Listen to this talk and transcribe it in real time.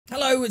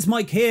Hello, it's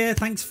Mike here.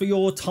 Thanks for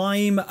your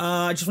time.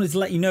 I just wanted to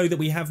let you know that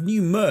we have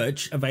new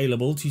merch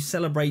available to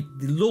celebrate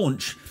the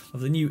launch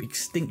of the new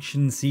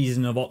Extinction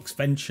season of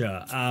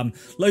Oxventure.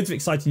 Loads of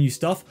exciting new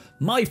stuff.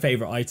 My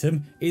favourite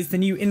item is the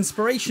new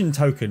inspiration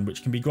token,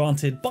 which can be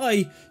granted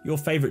by your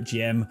favourite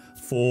GM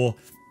for,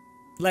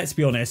 let's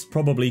be honest,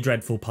 probably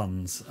dreadful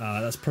puns.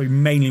 That's probably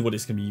mainly what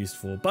it's going to be used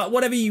for. But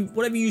whatever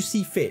you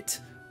see fit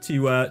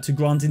to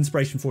grant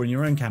inspiration for in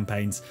your own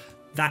campaigns,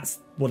 that's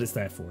what it's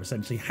there for,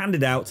 essentially.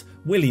 Handed out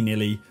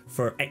willy-nilly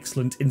for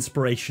excellent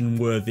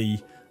inspiration-worthy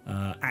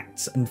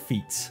acts and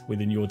feats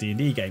within your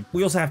D&D game.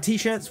 We also have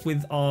t-shirts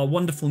with our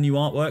wonderful new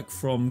artwork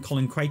from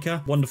Colin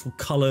Craker. Wonderful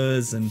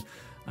colours and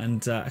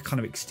a kind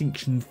of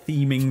Extinction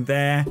theming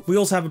there. We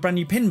also have a brand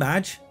new pin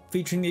badge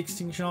featuring the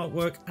Extinction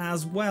artwork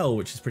as well,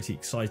 which is pretty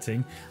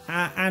exciting.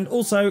 And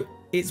also,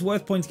 it's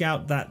worth pointing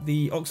out that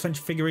the Oxventure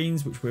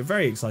figurines, which we're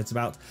very excited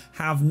about,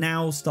 have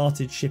now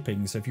started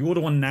shipping. So if you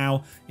order one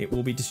now, it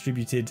will be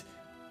distributed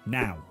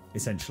now,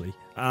 essentially.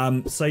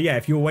 So yeah,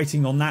 if you're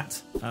waiting on that,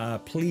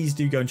 please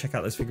do go and check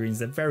out those figurines.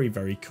 They're very,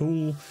 very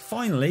cool.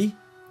 Finally,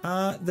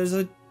 there's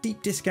a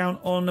deep discount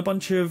on a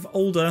bunch of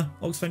older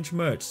Oxventure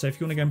merch. So if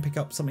you want to go and pick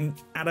up something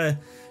at a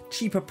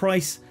cheaper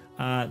price,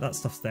 that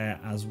stuff's there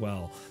as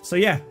well. So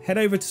yeah, head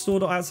over to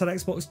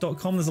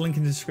store.outsidexbox.com. There's a link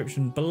in the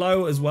description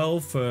below as well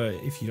for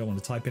if you don't want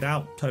to type it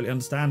out. Totally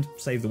understand.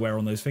 Save the wear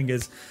on those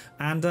fingers.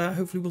 And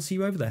hopefully we'll see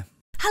you over there.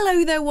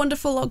 Hello there,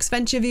 wonderful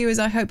Oxventure viewers.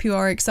 I hope you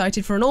are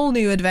excited for an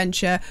all-new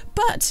adventure.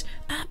 But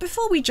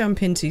before we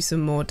jump into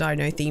some more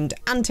dino-themed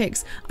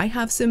antics, I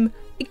have some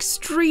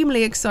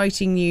extremely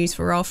exciting news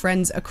for our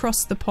friends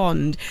across the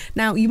pond.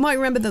 Now, you might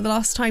remember that the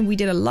last time we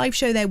did a live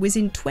show there was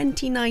in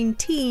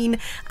 2019,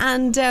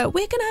 and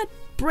we're gonna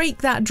break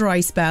that dry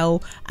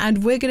spell,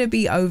 and we're gonna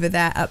be over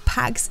there at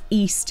PAX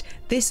East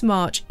this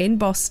March in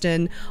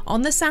Boston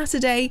on the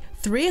Saturday,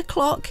 3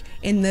 o'clock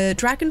in the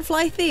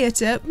Dragonfly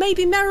Theatre.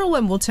 Maybe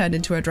Merylwen will turn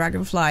into a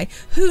dragonfly.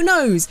 Who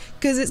knows?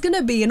 Because it's going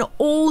to be an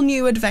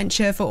all-new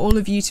adventure for all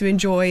of you to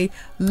enjoy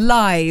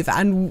live.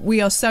 And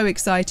we are so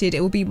excited. It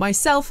will be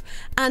myself,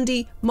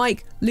 Andy,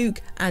 Mike, Luke,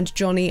 and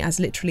Johnny, as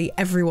literally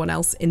everyone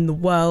else in the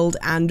world.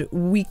 And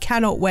we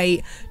cannot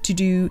wait to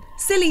do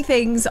silly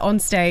things on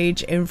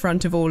stage in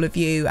front of all of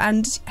you.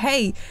 And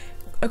hey,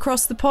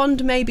 across the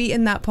pond, maybe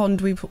in that pond,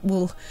 we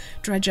will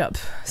dredge up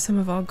some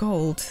of our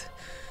gold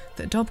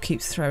that Dob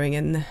keeps throwing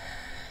in.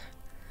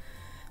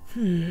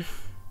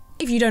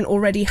 If you don't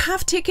already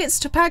have tickets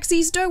to PAX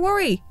East, don't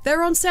worry.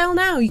 They're on sale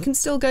now. You can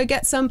still go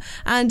get some,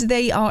 and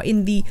they are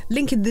in the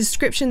link in the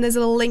description. There's a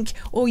little link,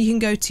 or you can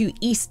go to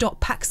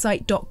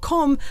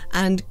east.paxsite.com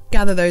and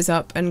gather those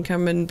up and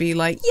come and be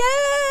like,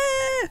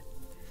 yeah!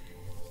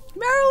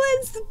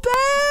 Merylwen's the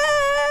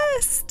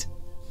best!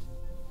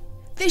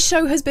 This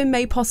show has been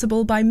made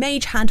possible by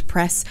Mage Hand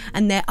Press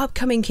and their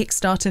upcoming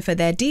Kickstarter for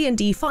their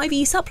D&D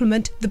 5e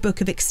supplement, The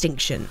Book of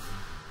Extinction.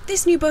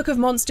 This new book of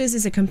monsters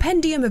is a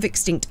compendium of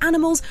extinct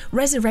animals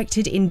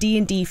resurrected in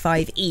D&D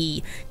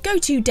 5e. Go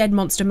to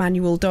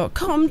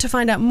deadmonstermanual.com to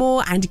find out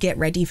more and get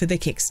ready for the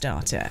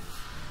Kickstarter.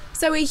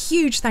 So a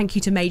huge thank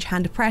you to Mage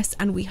Hand Press,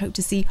 and we hope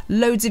to see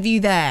loads of you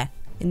there.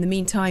 In the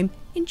meantime,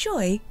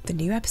 enjoy the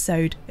new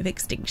episode of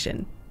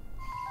Extinction.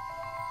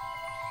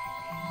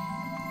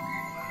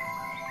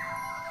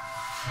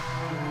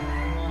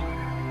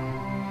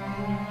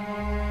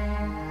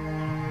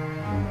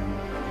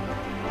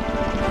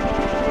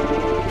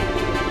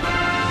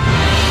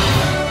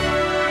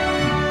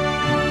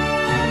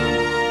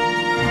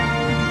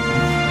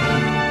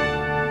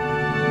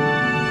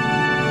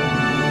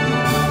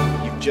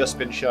 Just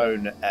been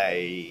shown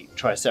a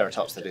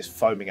Triceratops that is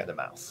foaming at the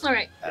mouth. All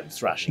right. And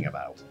thrashing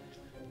about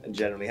and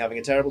generally having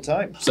a terrible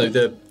time. So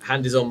the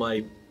hand is on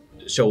my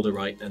shoulder,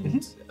 right?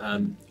 And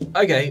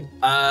okay.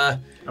 Oh,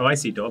 I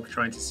see, Dog,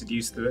 trying to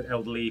seduce the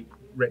elderly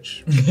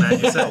rich man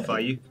yourself, are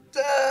you?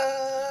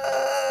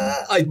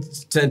 I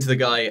turn to the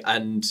guy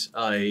and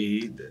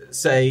I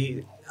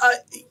say,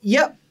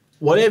 yep,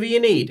 whatever you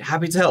need,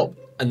 happy to help.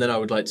 And then I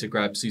would like to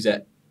grab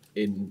Suzette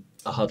in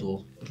a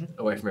huddle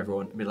away from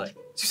everyone and be like,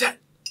 Suzette!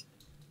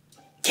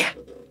 Yeah.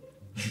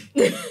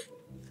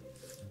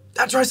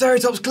 That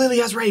Triceratops clearly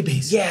has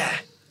rabies. Yeah.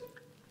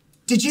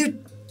 Did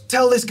you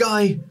tell this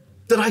guy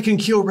that I can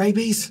cure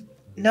rabies?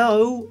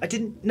 No, I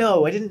didn't.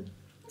 No, I didn't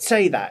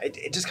say that.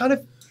 It just kind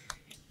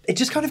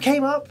of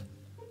came up.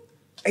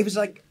 It was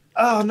like,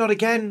 oh, not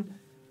again.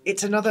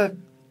 It's another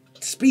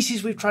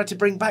species we've tried to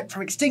bring back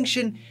from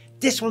extinction.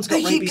 This one's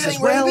got rabies as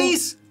well.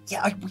 Rabies?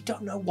 Yeah, we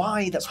don't know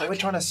why. That's what we're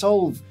trying to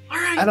solve. All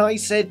right. And I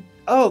said,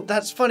 oh,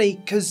 that's funny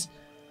because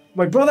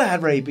my brother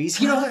had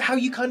rabies. You know how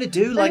you kind of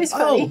do, like,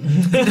 oh,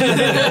 I've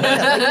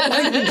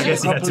been to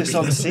Acropolis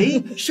on the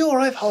Sea. Sure,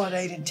 I've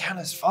holidayed in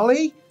Tanner's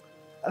Folly.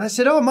 And I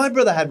said, oh, my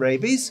brother had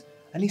rabies.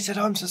 And he said,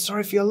 oh, I'm so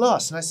sorry for your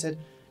loss. And I said,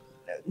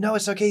 no,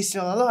 it's okay, he's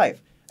still alive.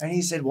 And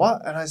he said,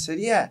 what? And I said,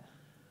 yeah.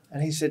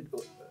 And he said,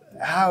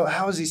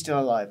 how is he still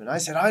alive? And I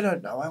said, I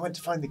don't know. I went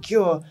to find the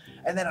cure,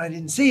 and then I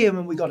didn't see him,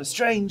 and we got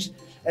estranged,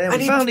 and then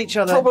we found each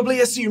other. Probably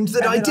assumed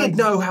that I did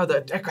know how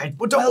that. Okay,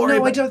 well, don't worry.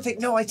 No, I don't think.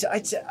 No, I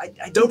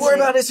don't worry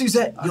about it,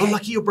 Suzette. Okay. You're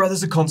lucky your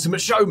brother's a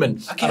consummate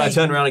showman. Okay. And I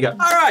turn around and go,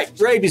 all right,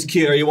 rabies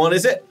cure you want,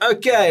 is it?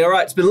 Okay, all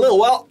right, it's been a little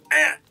while.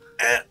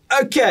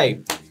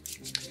 Okay.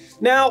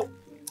 Now,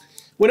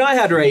 when I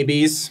had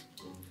rabies,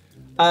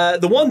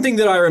 the one thing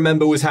that I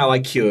remember was how I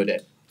cured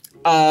it.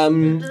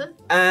 And...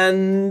 I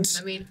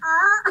mean...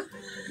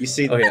 You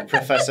see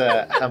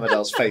Professor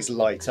Hammerdell's face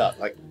light up,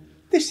 like,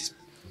 this is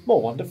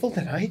more wonderful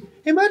than I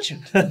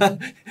imagined.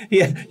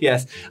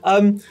 Yes.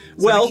 So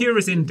the cure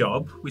is in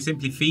Dob. We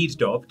simply feed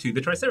Dob to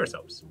the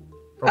Triceratops.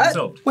 Problem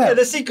solved. Well,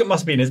 the secret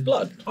must be in his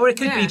blood. Or it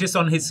could be just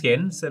on his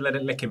skin, so let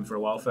it lick him for a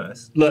while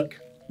first. Look,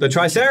 the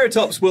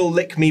Triceratops will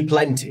lick me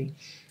plenty.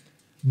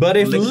 But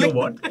if lick your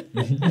what?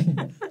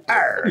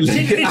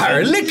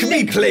 Lick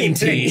me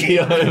plenty.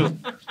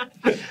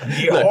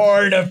 The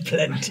horn of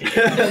plenty.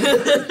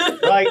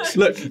 Right,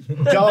 look,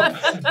 Dob,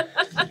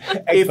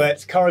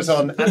 Egbert,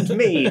 Corazon, and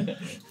me,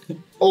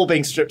 all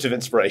being stripped of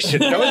inspiration.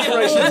 No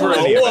inspiration for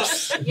any of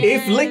us.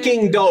 If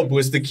licking Dob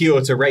was the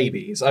cure to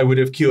rabies, I would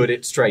have cured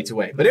it straight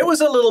away. But it was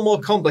a little more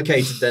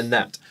complicated than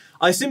that.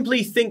 I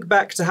simply think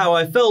back to how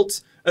I felt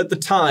at the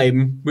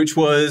time, which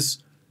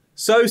was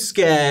so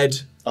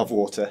scared of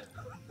water.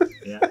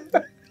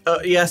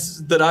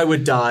 Yes, that I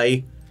would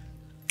die.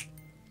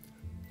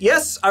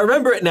 Yes, I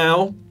remember it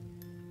now.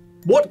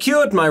 What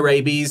cured my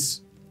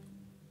rabies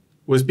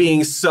was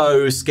being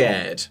so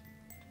scared.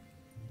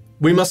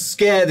 We must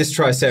scare this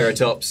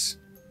Triceratops.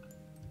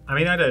 I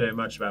mean, I don't know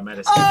much about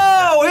medicine.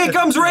 Oh, here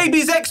comes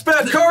rabies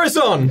expert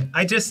Corazon!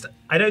 I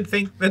don't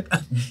think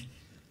that...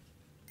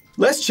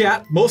 Let's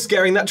chat. More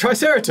scaring that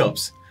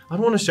Triceratops. I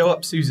don't want to show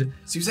up,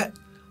 Suzette,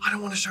 I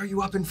don't want to show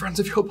you up in front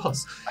of your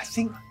boss. I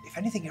think, if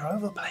anything, you're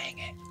overplaying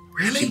it.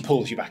 Really? She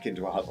pulls you back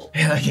into a huddle.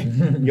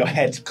 Your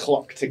heads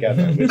clock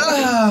together with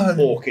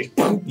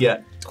orcish.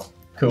 Yeah.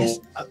 Cool. Yes,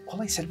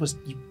 all I said was,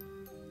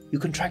 you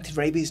contracted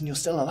rabies and you're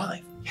still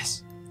alive.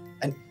 Yes.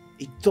 And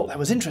he thought that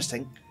was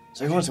interesting,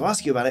 so he wanted to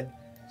ask you about it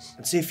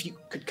and see if you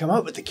could come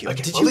up with the cure.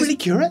 Okay, Did you really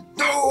cure it?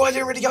 No, I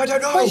don't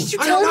know. Why did you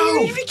tell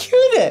me you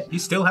cured it? You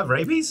still have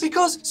rabies?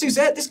 Because,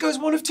 Suzette, this goes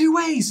one of two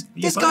ways.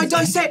 This guy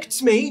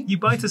dissects me. You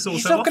bite us all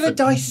He's so not often. going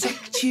to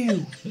dissect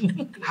you.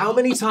 How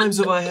many times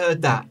have I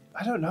heard that?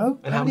 I don't know.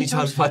 And how many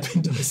times have I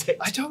been dissected?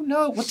 I don't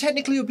know. Well,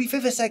 technically, it would be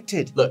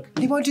vivisected. Look. And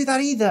he won't do that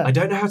either. I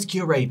don't know how to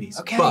cure rabies.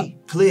 Okay.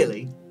 But,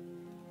 clearly,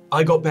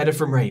 I got better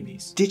from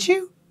rabies. Did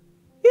you?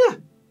 Yeah.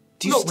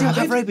 Do you still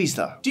have rabies,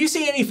 though? Do you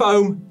see any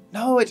foam?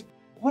 No,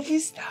 what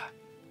is that?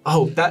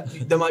 Oh, that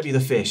might be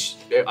the fish.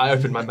 I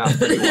opened my mouth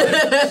pretty wide.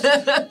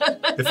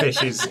 The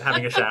fish is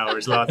having a shower,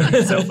 is lathering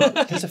itself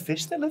up. There's a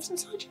fish that lives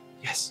inside you?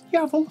 Yes. You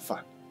have all the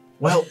fun.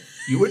 Well,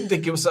 you wouldn't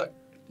think it was so...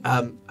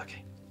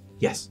 okay.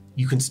 Yes,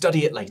 you can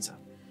study it later.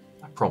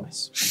 I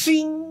promise.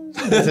 Shing!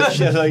 There's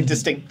a really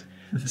distinct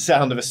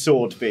sound of a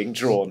sword being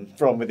drawn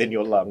from within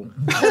your lung.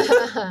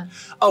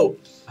 Oh,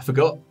 I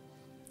forgot.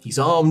 He's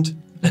armed.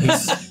 And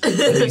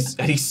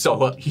he's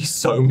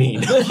so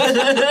mean.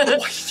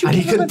 And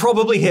he can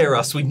probably hear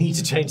us. We need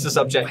to change the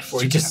subject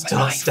before he just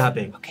starts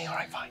stabbing. Okay, all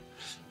right, fine.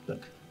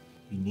 Look,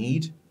 we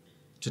need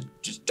to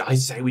I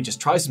say we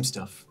just try some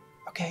stuff.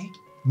 Okay.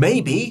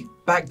 Maybe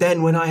back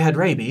then when I had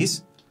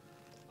rabies,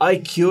 I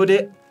cured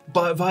it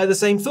via the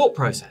same thought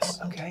process.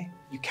 Okay.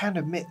 You can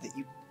admit that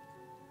you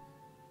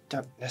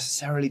don't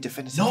necessarily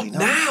definitively Not know.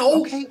 now.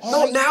 Okay, all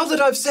Not right. now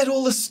that I've said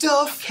all the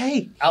stuff.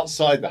 Okay.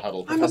 Outside the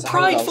huddle. I'm a Professor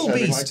prideful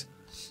Hammerdell's beast.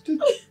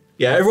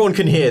 Yeah, everyone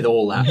can hear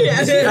all that.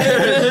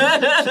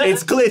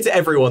 It's clear to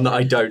everyone that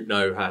I don't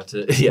know how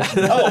to. Yeah.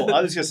 Oh,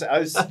 I was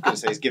going to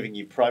say he's giving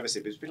you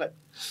privacy, but it's be like,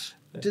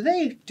 do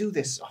they do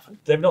this often?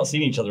 They've not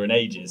seen each other in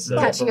ages. So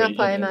Catching probably,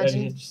 up, I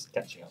imagine. Just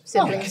catching up.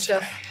 Sibling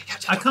stuff.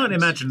 I can't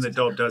imagine that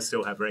Dob does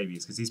still have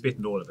rabies, because he's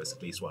bitten all of us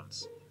at least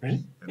once.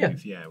 Really? And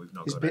we've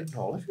not He's got bitten it.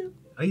 all of you?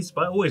 He's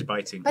always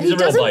biting. But He's he a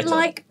real doesn't biter.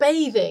 like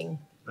bathing.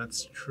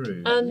 That's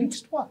true. And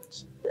Just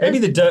what? Maybe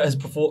the dirt has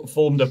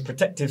formed a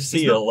protective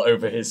seal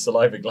over his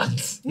saliva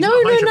glands. no.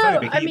 not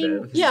hydrophobic I either,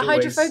 mean, because yeah, it's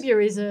always- hydrophobia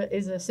is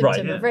a symptom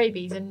Right, yeah. of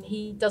rabies, and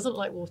he doesn't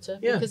like water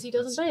Yeah. because he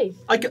doesn't bathe.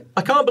 I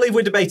can't believe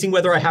we're debating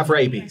whether I have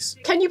rabies.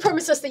 Can you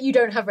promise us that you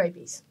don't have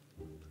rabies?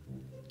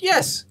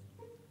 Yes.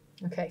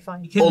 Okay,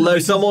 fine. Although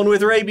someone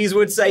with rabies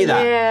would say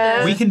that.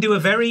 Yeah. We can do a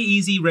very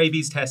easy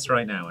rabies test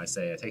right now, I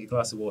say. I take a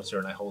glass of water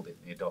and I hold it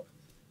near Dob.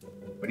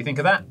 What do you think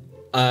of that?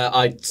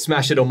 I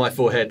smash it on my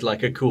forehead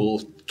like a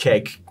cool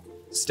keg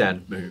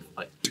stand move.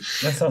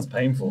 That sounds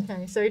painful.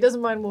 Okay, so he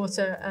doesn't mind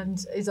water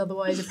and is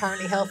otherwise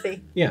apparently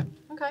healthy. Yeah.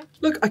 Okay.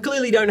 Look, I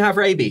clearly don't have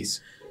rabies.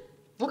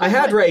 Okay, I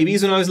had fine.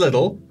 rabies when I was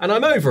little, and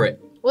I'm over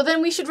it. Well,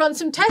 then we should run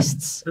some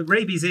tests But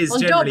rabies is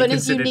on Dob generally and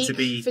his considered unique to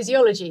be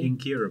physiology.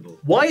 incurable.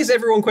 Why is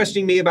everyone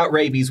questioning me about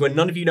rabies when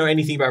none of you know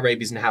anything about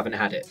rabies and haven't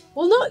had it?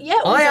 Well, not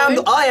yet.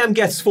 I am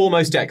Geth's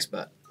foremost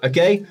expert,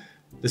 okay?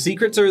 The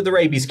secrets are the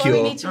rabies Well, we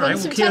cure. need to All right, run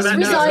some we'll cure tests that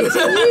now. resides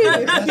in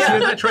you. Cure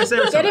that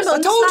Triceratops. Get him I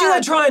on told you slab.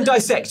 they'd try and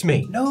dissect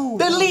me. No.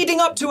 They're leading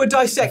up to a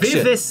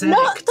dissection. Vivisect.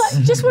 Not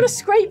that, just want to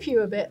scrape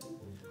you a bit.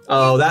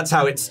 Oh, that's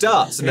how it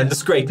starts, and then the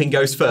scraping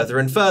goes further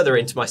and further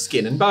into my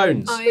skin and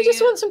bones. We just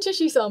want some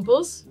tissue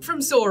samples.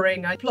 From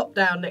soaring, I plop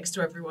down next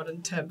to everyone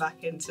and turn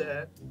back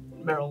into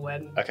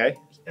Merylwen, Okay.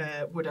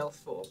 Wood Elf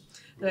form.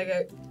 And I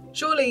go,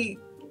 surely,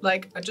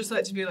 like, I'd just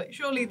like to be like,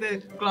 surely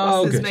the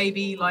glass is good.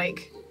 maybe,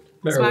 like,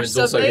 Merylwyn's smash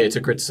also something? here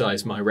to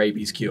criticise my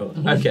rabies cure.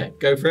 Okay,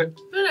 go for it.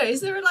 No,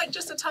 is there, like,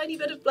 just a tiny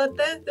bit of blood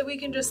there that we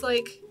can just,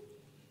 like,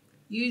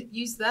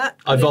 use that?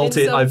 I Put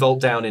it in some-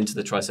 vault down into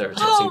the Triceratops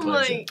Oh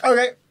enclosure. my...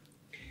 Okay.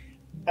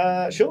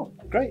 Sure.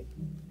 Great.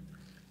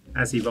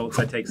 As he vaults,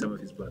 I take some of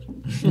his blood.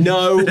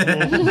 No.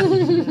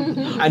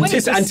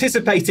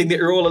 Anticipating that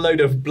you're all a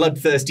load of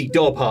bloodthirsty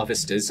daub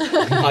harvesters,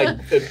 I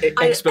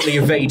expertly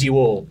evade you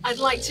all. I'd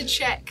like to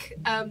check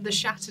the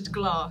shattered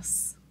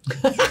glass.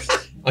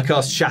 I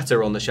cast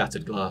Shatter on the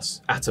shattered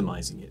glass,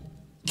 atomizing it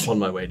on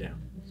my way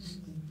down.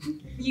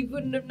 You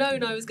wouldn't have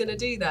known I was going to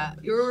do that.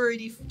 You're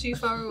already too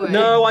far away.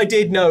 No, I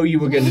did know you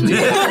were going to do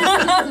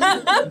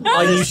that.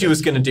 I knew she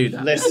was going to do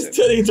that. Listen,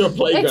 Turning into a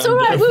playground. It's all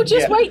right. We'll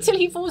just Yeah. wait till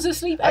he falls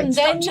asleep and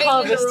Stop then changing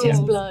harvest the his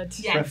rules. blood.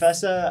 Yes.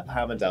 Professor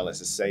Hammondell is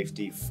a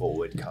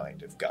safety-forward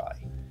kind of guy,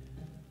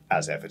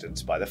 as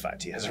evidenced by the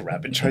fact he has a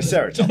rabid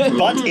triceratops,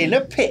 but in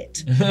a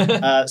pit.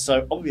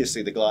 So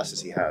obviously the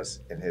glasses he has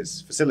in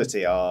his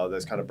facility are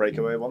those kind of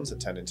breakaway ones that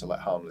turn into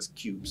like harmless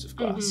cubes of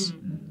glass.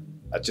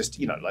 Just,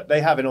 you know, like they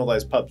have in all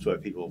those pubs where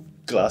people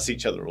glass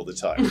each other all the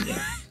time.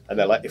 And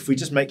they're like, if we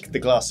just make the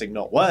glassing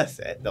not worth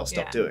it, they'll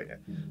stop Yeah. doing it.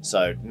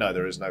 So no,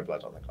 there is no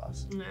blood on the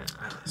glass.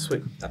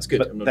 Sweet, that's good.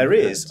 But there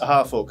is a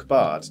half-orc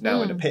bard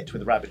now in a pit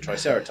with a rabid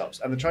triceratops,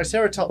 and the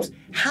triceratops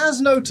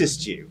has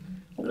noticed you.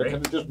 Okay.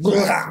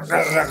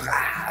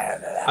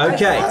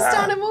 Pass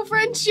down a more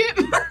friendship.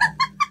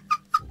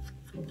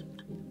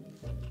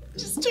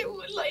 Just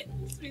do like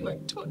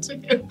talk to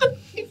him.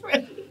 Be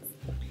friends.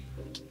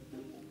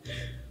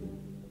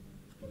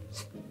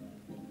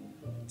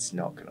 It's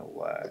not going to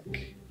work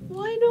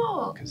Why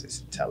not? because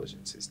its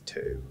intelligence is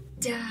 2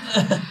 Damn.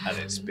 and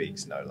it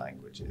speaks no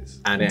languages.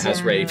 And it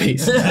has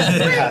rabies. It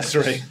has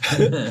 3.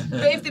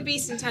 But if the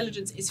beast's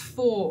intelligence is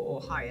 4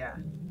 or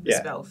higher, the Yeah.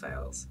 spell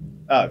fails.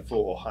 Oh, 4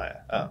 or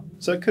higher. Oh,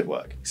 so it could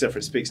work, except for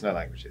it speaks no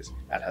languages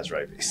and has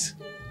rabies.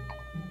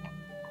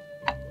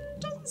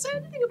 Doesn't say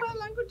anything about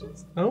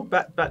languages. Oh,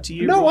 back to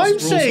you. No, rules- I'm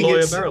rules saying lawyer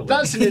it's, Merylwyn.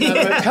 that's an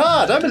inanimate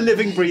card. I'm a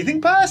living,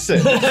 breathing person.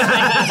 And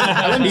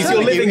I'm He's your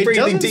telling living, you, it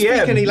breathing doesn't DM,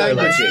 speak any no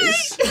less.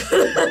 languages.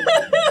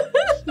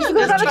 You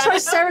forgot about the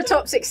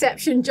Triceratops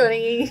exception,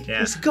 Johnny.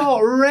 Yeah. It's got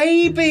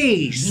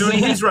rabies.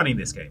 Johnny, who's running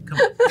this game? Come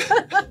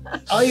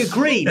on. I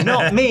agree,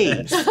 not me.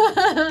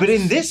 But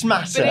in this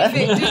matter, But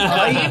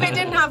if it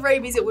didn't have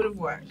rabies, it would have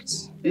worked.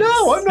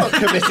 no, I'm not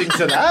committing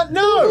to that.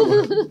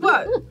 No,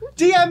 What?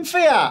 DM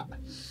Fiat.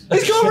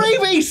 It's got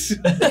rabies. So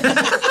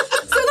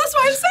that's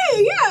what I'm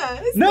saying, yeah.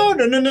 It's- No.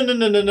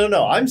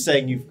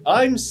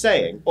 I'm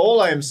saying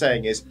all I am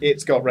saying is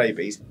it's got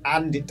rabies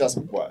and it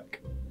doesn't work.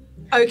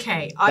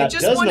 Okay, I That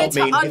just does wanted not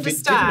to mean understand. if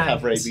it didn't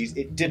have rabies,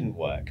 it didn't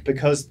work.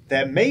 Because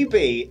there may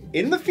be,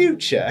 in the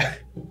future,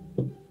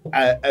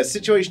 a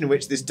situation in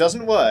which this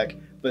doesn't work,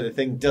 but the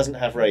thing doesn't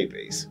have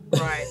rabies.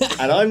 Right.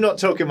 And I'm not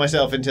talking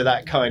myself into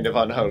that kind of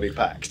unholy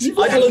pact.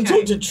 I haven't Okay.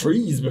 talked to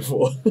trees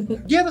before.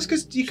 Yeah, that's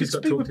because you can She's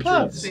got speak talk with to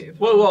plants. trees.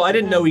 Well, I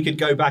didn't know we could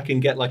go back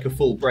and get like a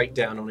full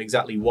breakdown on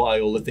exactly why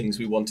all the things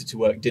we wanted to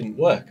work didn't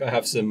work. I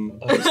have some.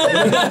 Why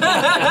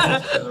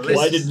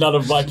did none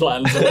of my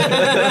plans work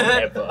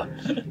ever?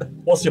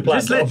 What's your plan?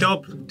 Just let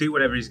Dob? Dob do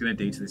whatever he's going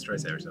to do to this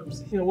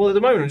Triceratops. You know, well, at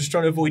the moment, I'm just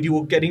trying to avoid you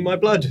all getting my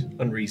blood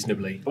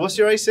unreasonably. What's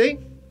your AC?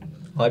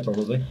 High,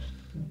 probably.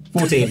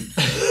 14.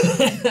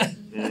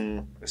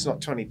 It's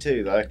not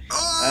 22 though.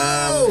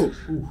 All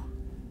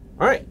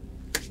right.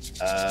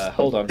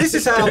 Hold on. This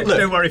is how. Don't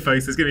Look, worry,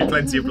 folks. There's going to be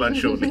plenty of blood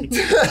shortly.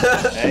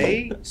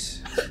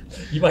 8,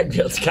 You might be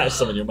able to catch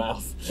some in your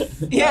mouth.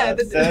 Yeah,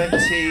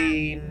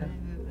 13,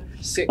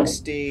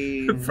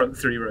 16, Front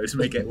 3 rows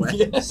may get wet.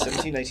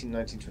 17, 18,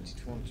 19, 20,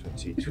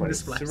 20, Even the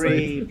splash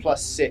 23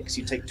 plus 6,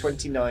 you take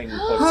 29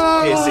 points of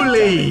Holy! piercing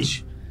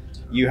damage.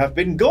 You have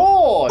been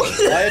gored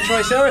by a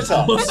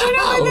Triceratops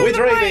with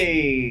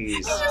rabies.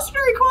 He just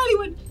very quietly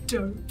went,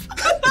 dope.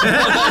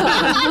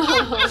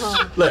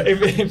 Look,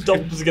 if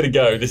Dob's going to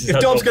go, this is if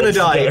how Dom's Dob going to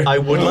wants die, go. I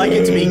would like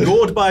it to be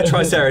gored by a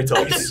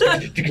Triceratops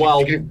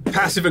while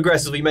passive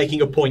aggressively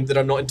making a point that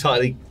I'm not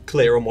entirely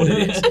clear on what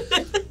it is.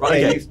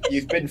 Right, okay.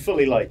 You've been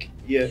fully like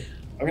I'm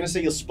going to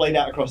say you're splayed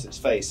out across its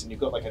face, and you've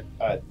got like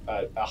a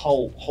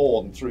whole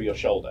horn through your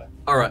shoulder,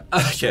 All right.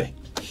 Okay.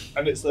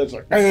 and it's like.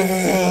 How's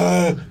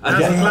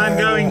the plan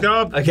going,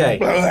 Dob? Okay.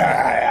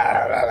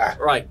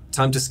 Right,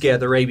 time to scare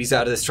the rabies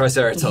out of this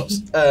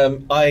Triceratops.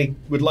 I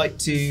would like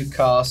to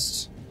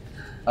cast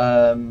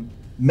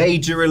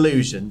Major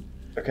Illusion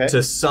Okay.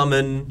 to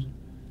summon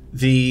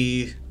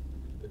the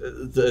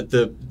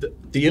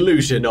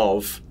illusion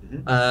of.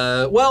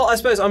 Well, I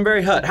suppose I'm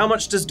very hurt. How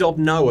much does Dob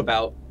know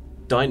about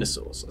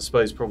dinosaurs? I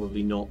suppose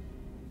probably not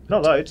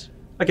Not loads.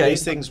 Okay.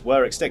 These things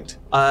were extinct.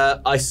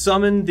 I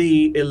summon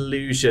the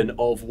illusion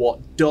of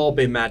what Dob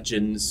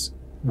imagines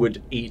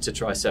would eat a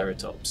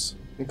Triceratops.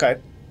 Okay.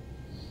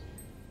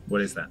 What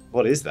is that?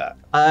 What is that?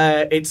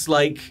 It's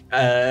like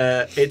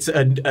it's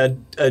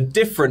a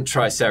different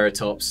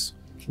Triceratops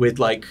with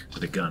like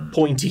With a gun.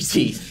 pointy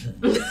teeth.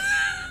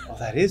 Oh,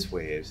 that is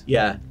weird.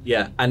 Yeah,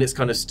 and it's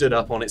kind of stood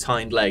up on its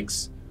hind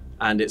legs,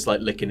 and it's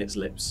like licking its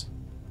lips.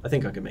 I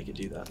think I can make it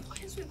do that.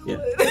 Yeah.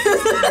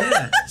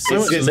 So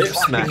It's much just lip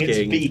clapping its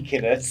smacking. beak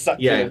in a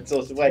succulent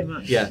sort of way.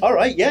 Yeah. All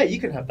right, yeah, you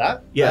can have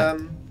that. Yeah.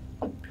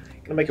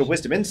 Gonna make a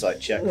wisdom insight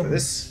check for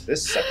this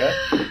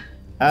sucker.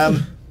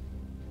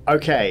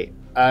 Okay.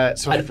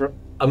 So I'm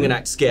going to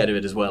act scared of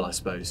it as well, I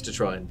suppose, to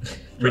try and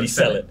Really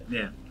sell it.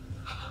 Yeah.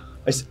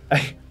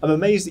 I'm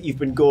amazed that you've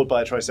been gored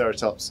by a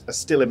Triceratops, are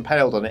still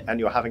impaled on it, and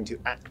you're having to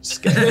act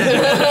scared.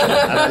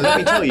 And let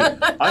me tell you,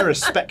 I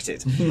respect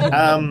it.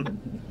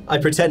 I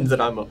pretend that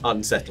I'm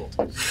unsettled.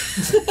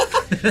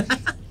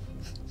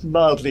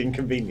 Mildly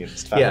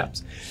inconvenienced,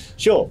 perhaps. Yeah.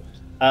 Sure.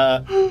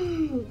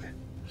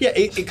 Yeah,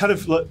 it kind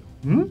of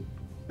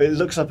it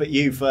looks up at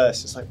you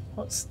first. It's like,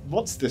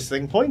 what's this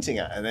thing pointing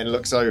at? And then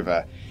looks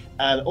over,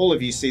 and all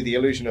of you see the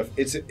illusion of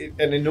it's an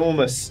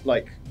enormous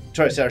like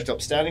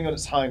Triceratops standing on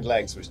its hind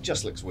legs, which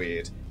just looks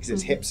weird because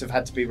its hips have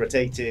had to be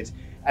rotated,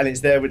 and it's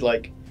there with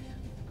like,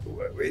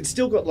 it's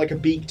still got like a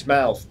beaked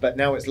mouth, but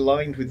now it's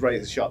lined with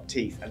razor sharp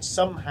teeth, and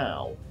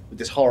somehow with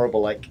this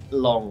horrible like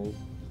long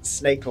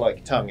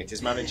snake-like tongue, it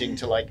is managing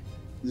to like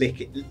lick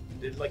it,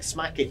 like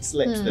smack its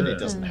lips that it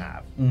doesn't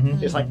have.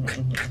 It's like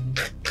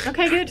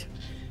Okay, good.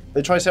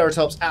 the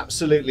Triceratops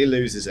absolutely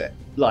loses it.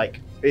 Like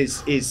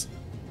is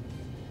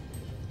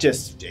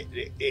just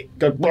it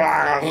goes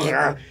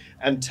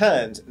and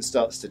turns and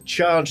starts to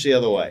charge the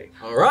other way,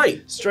 All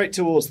right. straight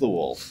towards the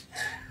wall.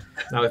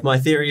 Now, if my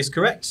theory is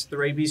correct, the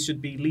rabies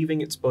should be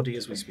leaving its body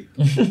as we speak.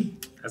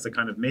 As a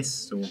kind of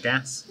mist or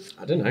gas.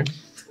 I don't know.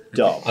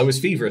 Dob, I was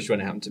feverish when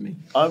it happened to me.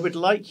 I would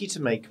like you to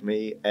make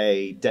me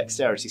a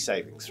dexterity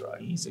saving throw.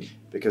 Easy.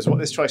 Because what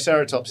this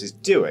Triceratops is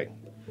doing,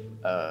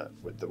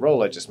 with the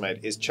roll I just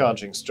made, is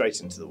charging straight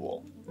into the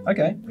wall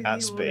Okay.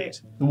 at speed.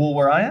 The wall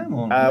where I am?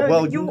 Or?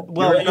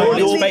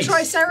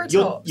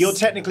 You're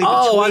technically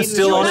Oh, between I'm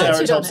still the on it.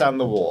 Triceratops and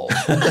the wall.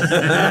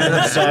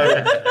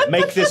 So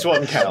make this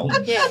one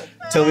count. Yeah.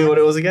 Tell me what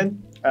it was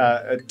again.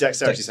 A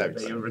dexterity saving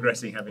But throw. you're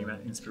regretting having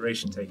that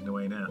inspiration taken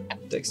away now.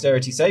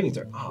 Dexterity saving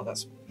throw. Oh,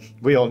 that's...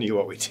 We all knew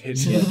what we did.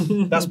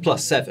 That's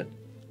 +7,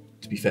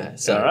 to be fair.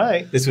 So All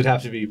right. this would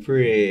have to be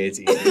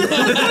pretty.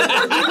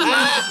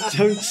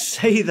 Don't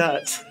say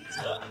that.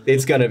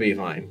 It's going to be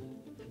fine.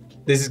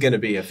 This is going to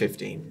be a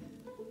 15.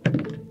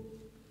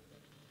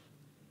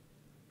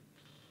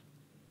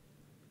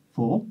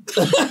 4.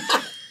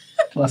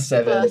 Plus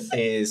 7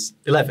 is...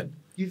 11.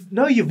 You've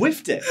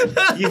whiffed it.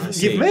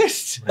 You've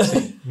missed. I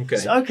see. Okay.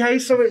 Okay,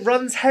 so it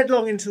runs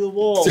headlong into the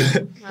wall.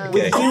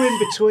 With you in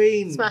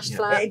between. Smashed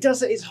flat. It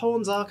does it. Its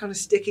horns are kind of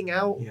sticking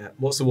out. Yeah.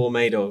 What's the wall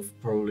made of?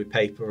 Probably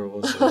paper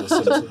or some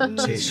sort of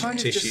It's kind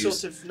of tissues.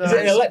 just sort of. No, Is it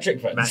an it's- electric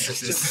fence?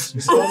 Mattresses.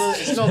 It's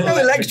not No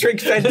electric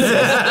fences.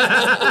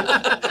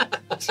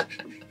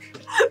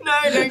 No,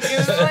 don't give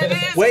us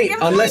ideas. Wait,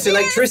 Give us unless ideas.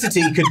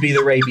 electricity could be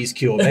the rabies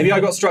cure. Maybe I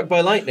got struck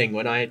by lightning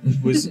when I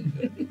was,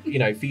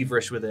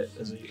 feverish with it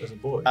as a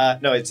boy.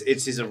 No, it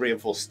is a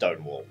reinforced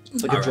stone wall.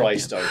 It's like a dry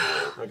stone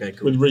wall. Okay,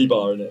 cool. With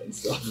rebar in it and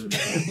stuff.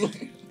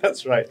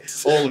 That's right.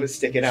 All of it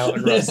sticking out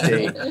and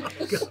rusty.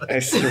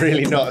 It's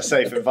really not a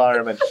safe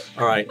environment.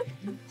 All right.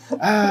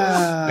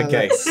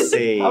 Okay. Let's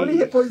see. How many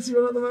hit points are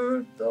you on at the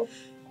moment, Dom?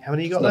 How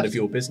many you got None left? of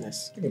your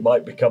business. I think it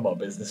might become our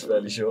business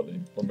fairly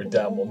shortly when we're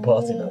down one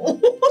party now.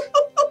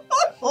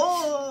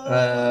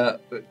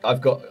 I've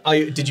got.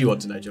 Did you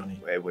want to know,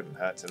 Johnny? It wouldn't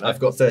hurt to know. I've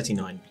got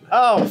 39.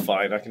 Oh,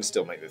 fine. I can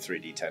still make the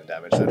 3d10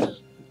 damage then.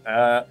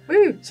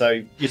 Woo.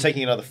 So you're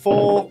taking another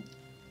 4,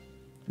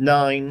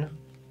 9,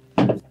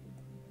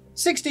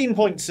 16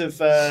 points of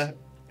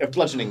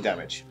bludgeoning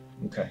damage.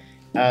 Okay.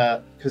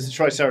 Because the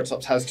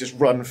Triceratops has just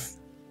run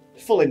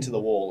full into the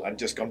wall and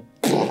just gone.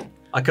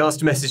 I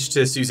cast a message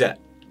to Suzette.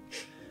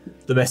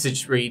 The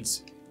message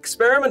reads: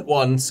 Experiment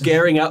 1,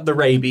 scaring out the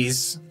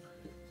rabies.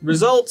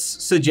 Results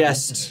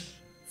suggest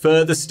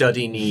further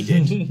study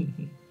needed.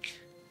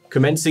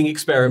 Commencing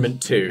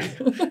experiment 2.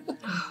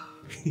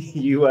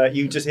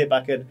 You just hit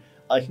back and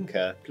I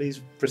concur.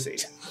 Please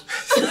proceed.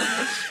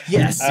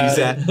 Yes,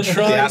 Suzette.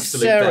 The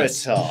absolute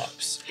best.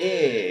 Triceratops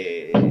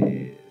is.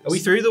 Are we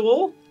through the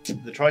wall?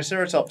 The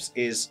Triceratops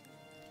is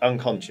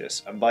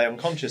unconscious, and by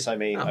unconscious I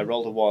mean I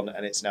rolled a 1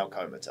 and it's now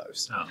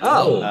comatose.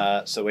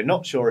 Oh. So we're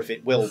not sure if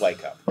it will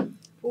wake up.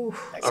 So,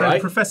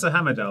 Alright. Professor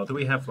Hammerdale, do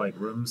we have like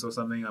rooms or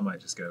something? I might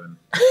just go and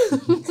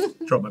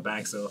drop my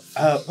bags off.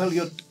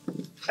 Well,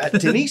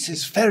 Denise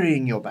is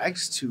ferrying your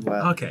bags to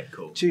Okay,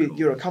 cool. to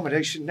your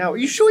accommodation now. Are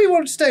you sure you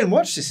want to stay and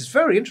watch this? It's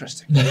very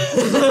interesting.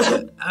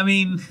 I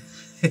mean,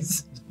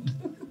 it's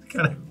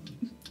kind of.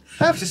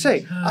 I have to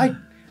say, I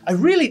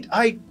really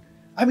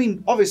I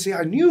mean, obviously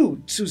I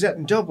knew Suzette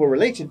and Dub were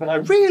related, but I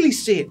really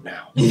see it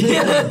now.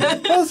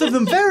 Both of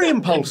them very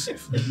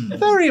impulsive.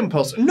 Very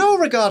impulsive. No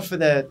regard for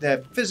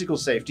their physical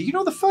safety. You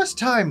know, the first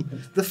time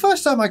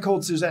I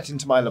called Suzette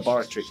into my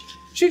laboratory,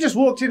 she just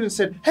walked in and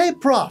said, "Hey,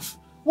 Prof,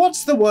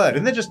 what's the word?"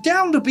 And then just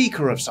downed a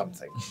beaker of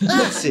something.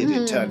 That's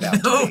it turned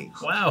out to be.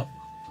 Wow.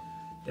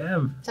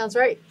 Damn. Sounds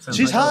right.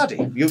 She's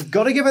hardy. You've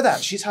got to give her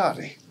that. She's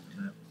hardy.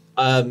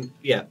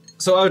 Yeah.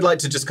 So I would like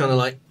to just kind of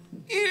like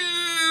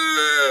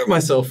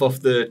myself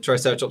off the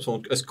Triceratops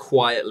horn as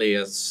quietly,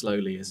 as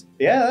slowly as.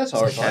 Yeah, that's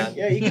horrifying.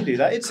 Yeah, you can do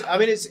that.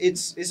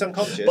 It's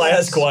unconscious. By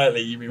as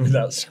quietly, you mean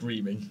without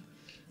screaming?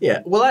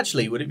 Yeah. Well,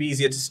 actually, would it be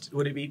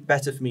would it be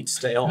better for me to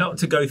stay on? Not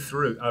to go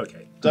through.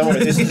 Okay. Don't worry.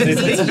 This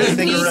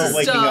thing is not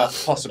waking up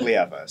possibly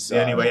ever. So.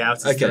 The only way out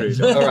is okay.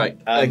 through. All right.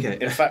 Okay.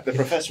 In fact, the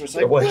professor was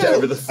like, Work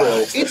over the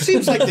frill. It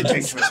seems like the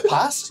danger is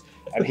past.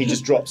 And he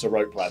just drops a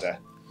rope ladder.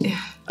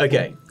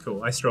 Okay.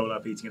 Cool. I stroll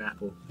up eating an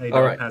apple. Hey,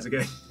 All right. How's it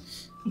going?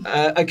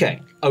 Okay.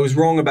 I was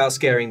wrong about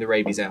scaring the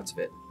rabies out of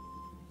it.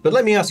 But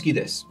let me ask you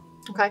this.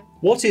 Okay.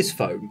 What is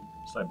foam?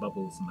 It's like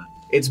bubbles and that.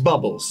 It's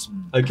bubbles.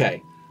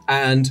 Okay.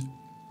 And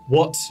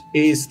what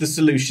is the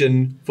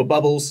solution for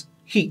bubbles?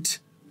 Heat.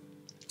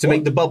 To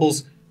make the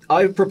bubbles,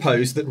 I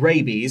propose that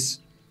rabies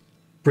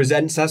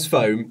presents as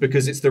foam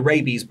because it's the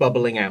rabies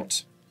bubbling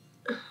out.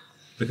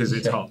 Because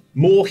it's hot.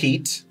 More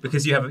heat.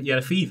 Because you had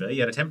a fever, you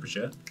had a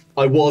temperature.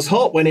 I was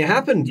hot when it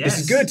happened. Yes.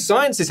 This is good.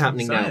 Science is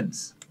happening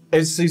Science. now.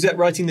 Is Suzette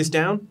writing this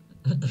down?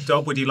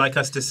 Dob, would you like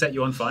us to set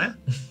you on fire?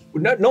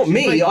 No, not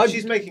me.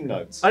 She's making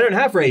notes. I don't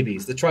have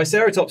rabies. The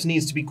Triceratops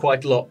needs to be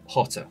quite a lot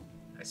hotter.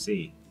 I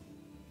see.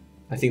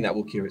 I think that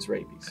will cure its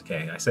rabies.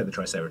 Okay, I set the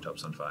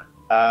Triceratops on fire.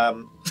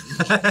 Um,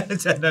 I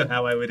don't know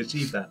how I would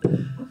achieve that.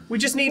 We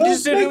just need well,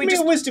 to make me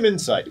a wisdom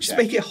insight just check.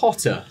 make it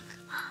hotter.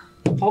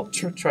 Hot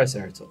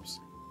Triceratops.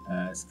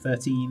 It's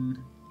 13,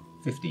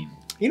 15.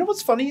 You know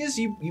what's funny is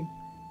you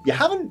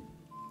haven't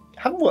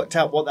worked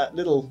out what that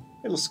little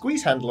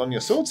squeeze handle on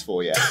your sword's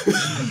for yet.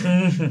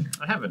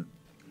 I haven't.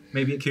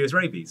 Maybe it cures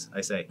rabies,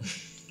 I say.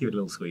 Give it a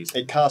little squeeze.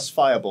 It casts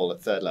Fireball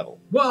at 3rd level.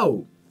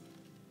 Whoa!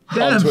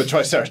 Damn. Onto a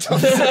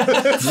Triceratops.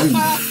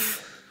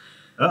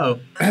 Uh-oh.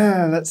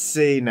 Let's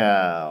see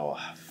now.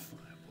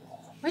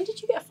 When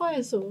did you get a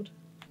fire sword?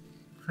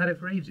 I've had it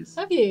for ages.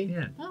 Have you?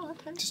 Yeah. Oh,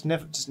 okay. Just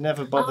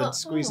never bothered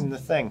squeezing the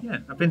thing. Yeah,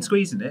 I've been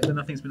squeezing it, but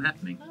nothing's been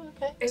happening. Oh,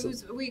 okay.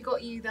 We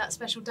got you that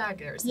special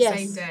dagger. It's the Yes.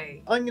 same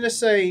day. I'm going to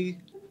say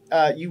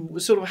you were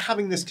sort of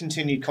having this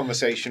continued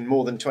conversation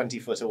more than 20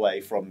 foot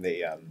away from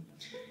the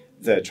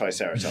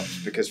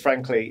Triceratops, because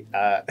frankly,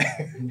 I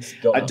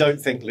don't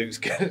think Dub's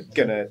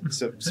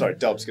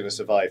gonna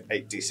survive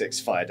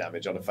 8d6 fire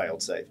damage on a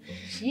failed save.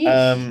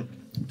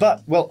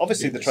 But well,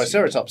 obviously the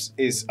Triceratops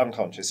is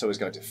unconscious, so he's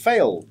going to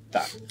fail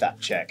that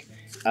check,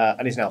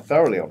 and is now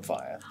thoroughly on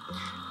fire.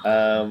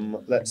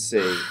 Let's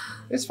see,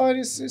 it's fine.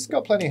 It's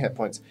got plenty of hit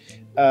points,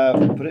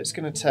 but it's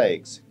going to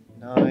take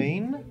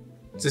 9.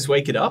 Does this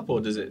wake it up, or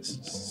does it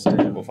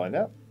stay? We'll find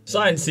out.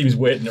 Science seems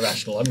weird and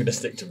irrational. I'm going to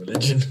stick to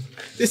religion.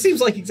 This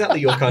seems like exactly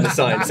your kind of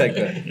science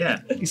segment.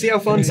 Yeah. You see how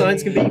fun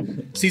science can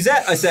be?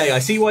 Suzette, I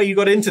see why you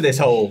got into this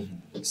whole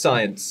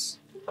science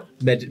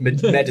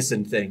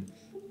medicine thing.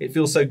 It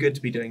feels so good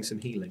to be doing some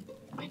healing.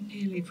 I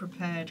nearly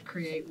prepared to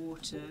create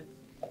water,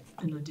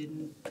 and I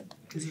didn't,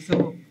 because I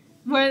thought,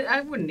 well,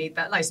 I wouldn't need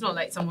that. Like, it's not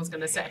like someone's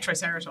going to set a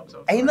Triceratops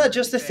on fire. Ain't that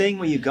just the thing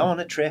where you go on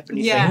a trip and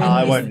you Yeah. think,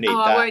 I won't need Oh,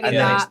 that, I won't need and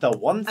then that. it's the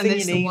one And thing it's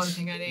you the need. one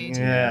thing I need.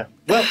 Yeah.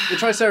 Well, the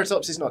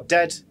Triceratops is not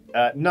dead.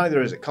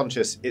 Neither is it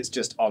conscious. It's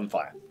just on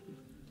fire.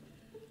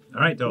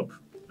 All right, Dob.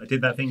 I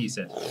did that thing you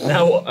said.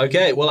 Now what?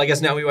 Okay, well, I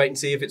guess now we wait and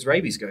see if its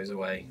rabies goes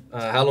away.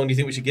 How long do you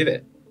think we should give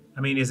it?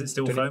 I mean, is it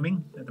still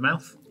foaming at the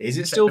mouth? Is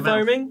it Check still the mouth.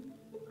 foaming?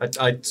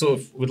 I sort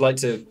of would like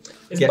to.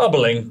 It's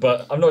bubbling,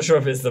 but I'm not sure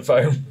if it's the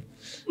foam.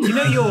 You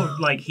know your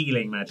like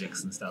healing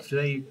magics and stuff. Do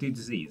they do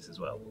disease as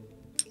well?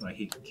 Like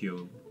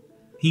cure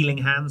healing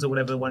hands or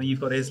whatever the one you've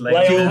got is. Lay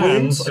on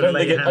hands. Sort of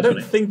lay your I hands don't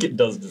on it. think it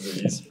does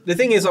disease. The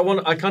thing is,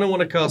 I kind of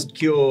want to cast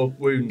Cure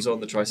Wounds on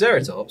the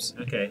Triceratops,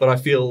 Okay. but I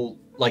feel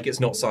like it's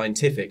not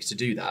scientific to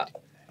do that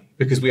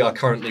because we are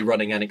currently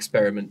running an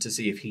experiment to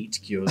see if heat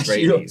cures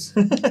rabies.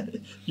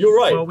 You're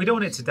right. Well, we don't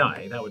want it to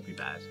die. That would be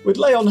bad. With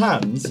lay on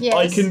hands, Yes.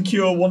 I can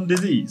cure one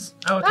disease.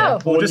 Oh, okay. Oh.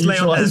 Well, just lay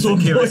on hands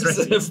and cure its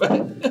poison rabies.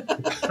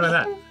 effect. Try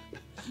that.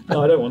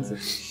 No, I don't want to.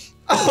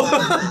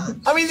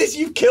 I mean,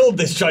 you've killed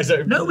this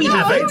Triceratops. No, we You've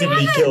haven't.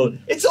 effectively killed.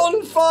 It's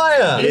on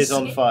fire. It is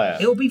on fire.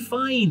 It'll be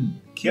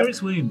fine. Cure Yep.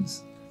 its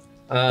wounds.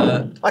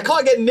 I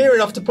can't get near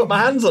enough to put my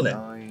hands on it.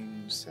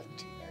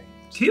 978.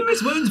 Cure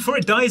its wounds before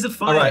it dies of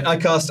fire. All right, I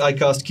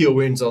cast Cure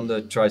Wounds on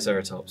the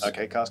Triceratops.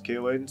 Okay, cast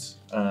Cure Wounds.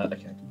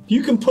 Okay. If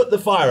you can put the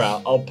fire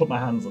out, I'll put my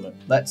hands on it.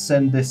 Let's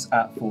send this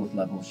at 4th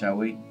level, shall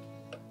we?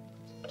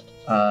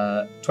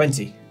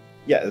 20.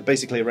 Yeah, it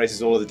basically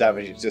erases all of the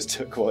damage it just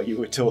took while you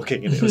were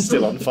talking and it was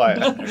still on fire.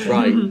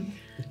 Right.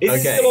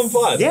 Is it still on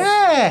fire?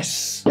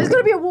 Yes! There's got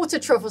to be a water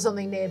trough or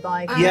something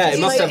nearby. Yeah, it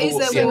must have a Is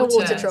water- there a water,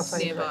 water trough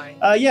nearby?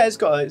 Yeah, it's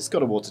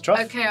got a water trough.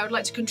 Okay, I would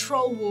like to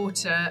control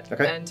water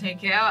Okay. and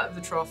take it out of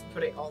the trough and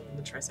put it on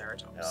the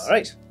Triceratops. All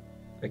right.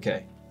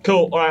 Okay.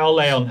 Cool. All right, I'll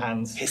lay on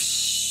hands.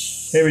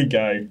 Here we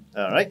go.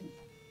 All right.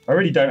 I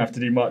really don't have to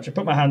do much. I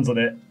put my hands on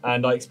it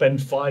and I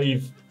expend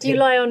 5. Do you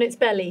lie on its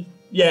belly?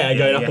 Yeah,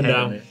 going up and head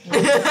down. on it.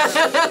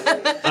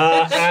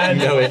 And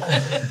You know it.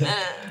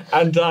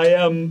 And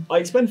I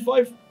expend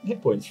 5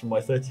 hit points from my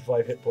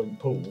 35 hit point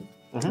pool,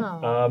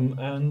 Oh.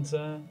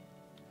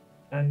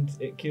 and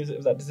it cures it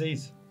of that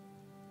disease.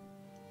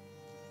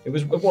 It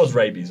was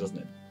rabies,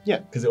 wasn't it? Yeah.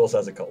 Because it also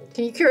has a cold.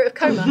 Can you cure it of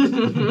coma?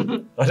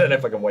 I don't know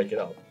if I can wake it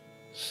up.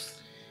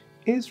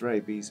 Is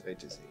rabies a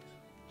disease?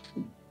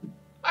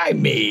 I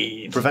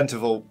mean,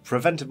 Preventable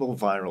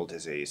viral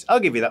disease. I'll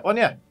give you that one.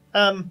 Yeah.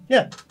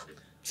 Yeah.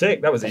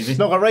 sick. That was easy. It's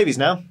not got rabies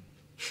now.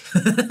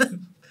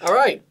 All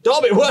right.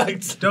 Dom, it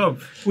worked. Dom.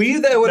 Were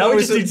you there when Now I we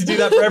was just need to do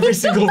that for every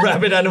single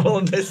rabid animal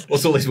on this.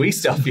 What's all this wee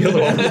stuff? You're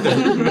the one with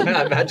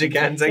the magic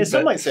hands. Yeah,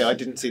 some might say I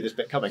didn't see this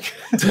bit coming.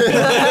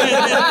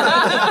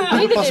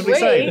 Neither did Possibly we.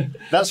 say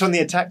that's when the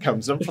attack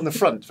comes, not from the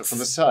front, but from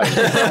the side.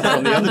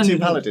 On the other two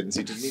paladins,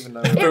 who didn't even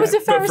know. It was a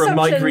fair But from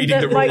Mike assumption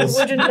reading that the Mike rules.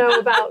 wouldn't know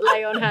about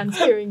lay on hands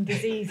curing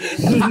diseases.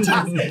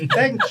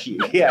 Thank you.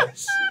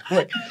 Yes.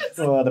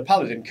 Well, the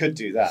paladin could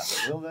do that,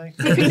 but will they?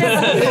 If he'd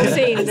never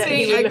foreseen that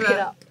he See, would look Egbert. it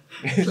up.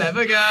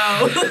 Clever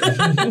girl.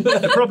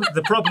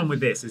 The problem with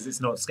this is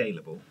it's not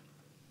scalable.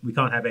 We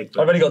can't have Egbert.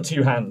 I've only got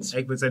 2 hands.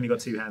 Egbert's only got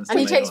 2 hands. And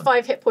he to lay takes on.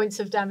 5 hit points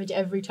of damage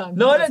every time.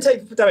 No, I don't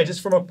take damage. It's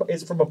from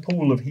a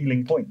pool of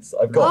healing points that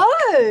I've got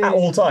at Oh!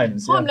 all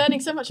times. Oh, yeah. I'm learning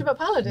so much about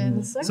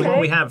paladins. Okay. So when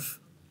we have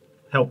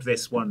helped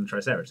this one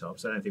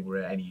Triceratops, I don't think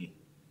we're any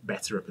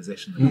better a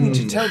position. Did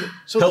you tell me?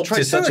 So Helped the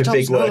is such a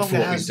big Triceratops no word for longer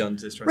what we've has done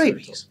to this rabies.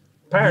 Triceratops.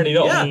 Apparently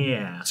not. Yeah.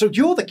 Yeah. So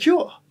you're the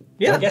cure.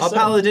 Yeah, I guess our so.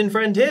 paladin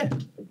friend here.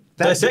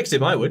 That- Dissect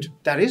him, I would.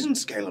 That isn't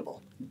scalable.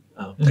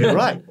 Oh. You're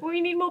right. Well,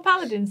 we need more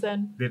paladins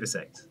then.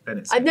 Vivisect. Then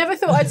it's. I never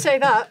thought I'd say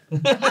that.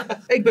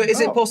 Egbert,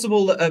 is Oh. it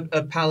possible that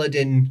a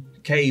paladin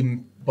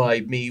came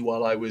by me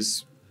while I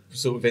was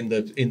sort of in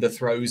the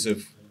throes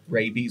of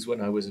rabies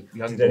when I was a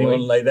young Did anyone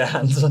boy? lay their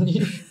hands on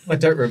you? I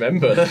don't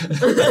remember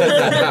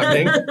that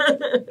happening.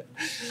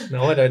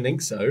 No, I don't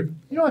think so.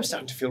 You know, I'm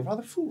starting to feel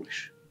rather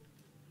foolish.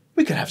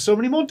 We could have so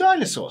many more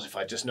dinosaurs if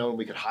I'd just known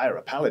we could hire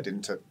a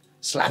paladin to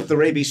slap the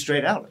rabies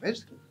straight out of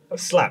it.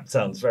 Slap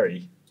sounds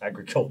very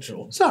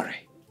agricultural.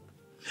 Sorry.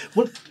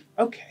 Well,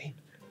 okay.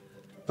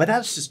 But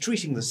that's just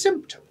treating the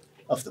symptom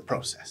of the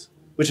process,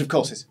 which of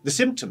course is the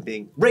symptom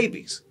being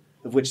rabies,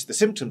 of which the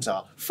symptoms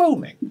are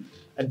foaming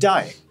and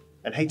dying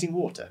and hating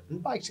water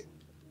and biting.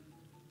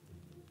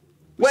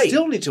 We Wait.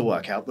 still need to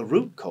work out the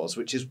root cause,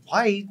 which is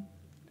why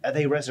are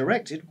they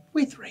resurrected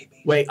with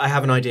rabies? Wait, I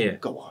have an idea.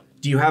 Go on.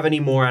 Do you have any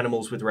more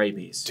animals with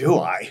rabies? Do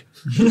I?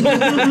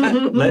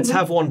 Let's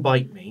have one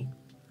bite me.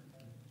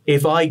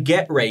 If I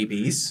get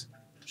rabies,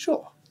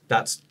 Sure.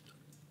 that's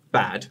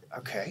bad.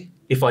 Okay.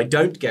 If I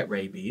don't get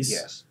rabies,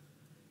 Yes.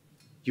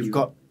 You've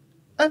got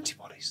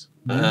antibodies.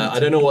 I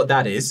don't know what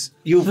that is.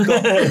 You've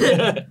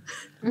got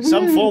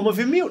some form of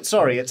immune.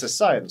 Sorry, it's a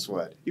science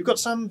word. You've got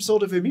some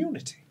sort of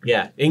immunity.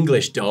 Yeah,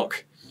 English,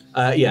 Doc.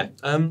 Yeah,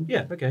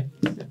 okay.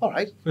 All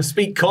right. We'll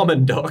speak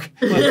common, Doc.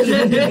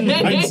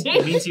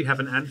 It means you have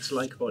an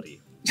ant-like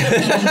body. Yeah,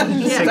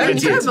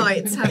 Thank you.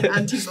 termites have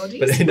antibodies.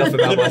 But enough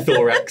about my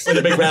thorax. And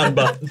a big round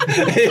butt.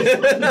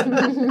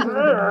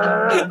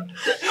 I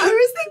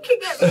was thinking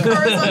it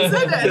before as I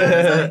said it. And I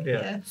was like,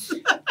 Yeah.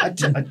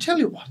 yes. I tell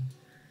you what.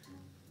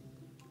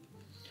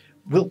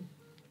 Well,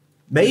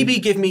 Maybe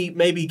give me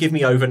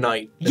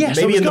overnight. yes.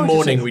 I Maybe was in the going to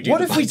morning say, we do. What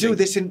the if we do fighting.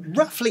 this in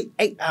roughly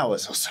 8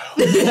 hours or so?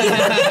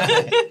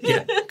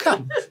 Yeah.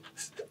 Come.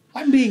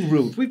 I'm being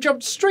rude. We've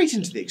jumped straight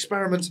into the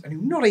experiments and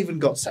you've not even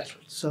got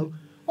settled. So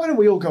why don't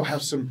we all go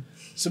have some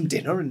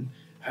dinner and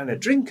a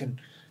drink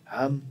and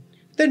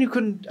then you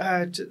can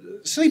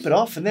sleep it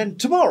off and then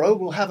tomorrow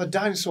we'll have a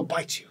dinosaur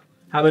bite you.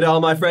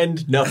 Hamadal, my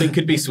friend, nothing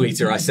could be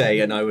sweeter, I say,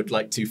 and I would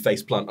like to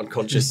faceplant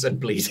unconscious and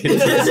bleed. Sure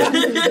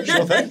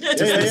thing.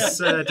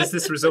 Does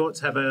this resort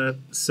have a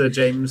Sir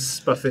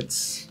James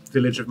Buffett's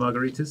Village of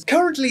Margaritas?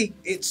 Currently,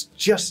 it's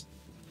just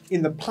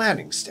in the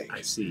planning stage.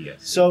 I see,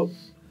 yes. So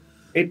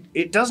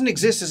it doesn't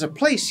exist as a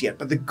place yet,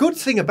 but the good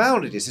thing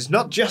about it is it's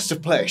not just a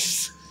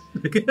place.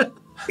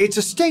 It's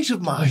a state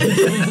of mind.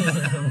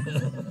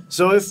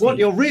 So if what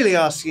you're really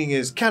asking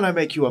is, can I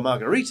make you a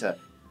margarita?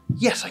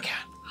 Yes, I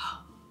can.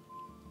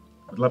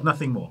 I'd love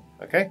nothing more.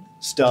 Okay.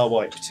 Star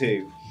Wipe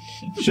 2.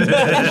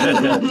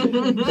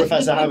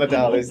 Professor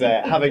Hamadal is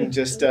there, having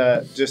just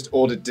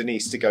ordered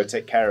Denise to go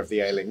take care of the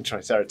ailing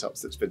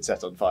Triceratops that's been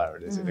set on fire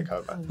and is in a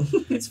coma.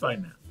 It's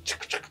fine now.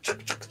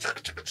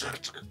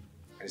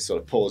 And he sort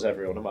of pours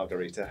everyone a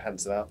margarita,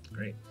 hands it out.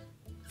 Great.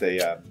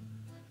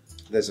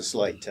 There's a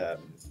slight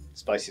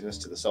spiciness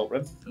to the salt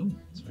rim. Ooh.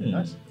 It's very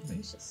nice.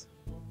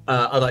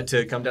 I'd like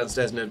to come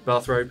downstairs in a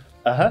bathrobe.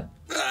 Uh-huh.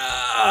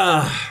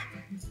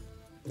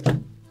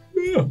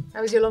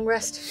 How was your long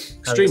rest?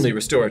 Extremely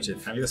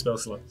restorative. How are your spell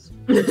slots?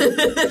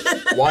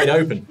 Wide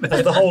open.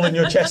 Has the hole in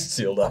your chest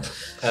sealed up?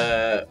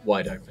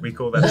 Wide open. We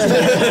call that.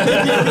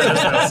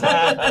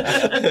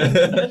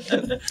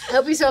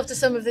 Help yourself to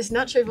some of this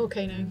nacho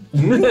volcano.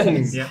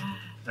 Yeah.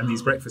 And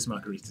these breakfast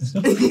margaritas.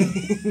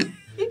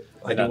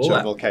 I do all Nacho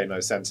that. volcano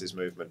senses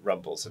movement,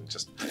 rumbles, and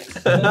just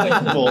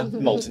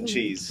molten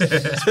cheese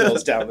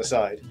spills down the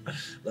side.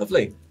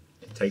 Lovely.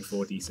 Take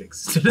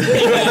 4d6.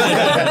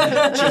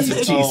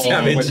 Cheese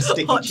damage. with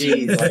sticky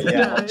cheese. Like,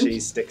 yeah, hot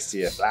cheese sticks to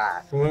you.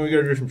 Blah. When are we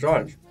going to do some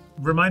science?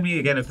 Remind me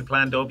again of the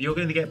plan, Dob. You're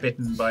going to get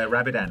bitten by a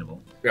rabid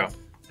animal. Yeah.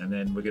 And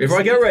then we're going If to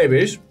I get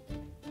rabies,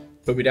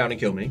 put me down and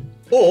kill me.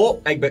 Or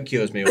Egbert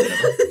cures me or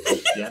whatever.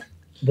 Yeah.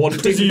 One,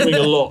 Presuming a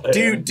lot.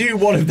 do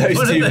one of those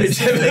One of two, those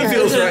whichever two.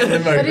 feels right in the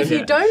moment. But if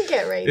you don't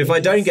get rabies, If I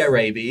don't get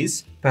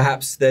rabies,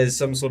 perhaps there's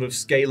some sort of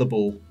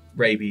scalable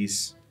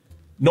rabies.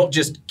 Not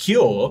just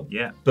cure,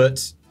 Yeah.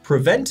 but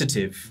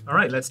preventative. All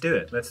right, let's do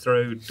it. Let's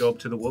throw Dob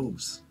to the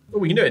wolves. Well,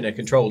 we can do it in a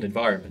controlled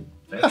environment.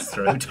 Let's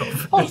throw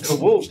Dob. Oh, the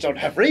wolves don't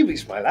have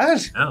rabies, my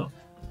lad. Oh.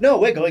 No,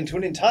 we're going to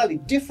an entirely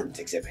different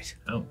exhibit.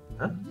 Oh.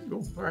 Huh?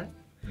 Cool. All right.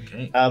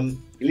 Okay.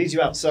 He leads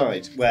you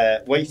outside,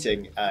 where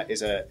waiting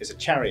is a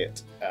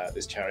chariot.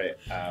 This chariot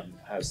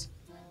has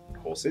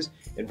horses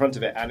in front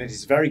of it, and it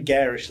is very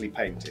garishly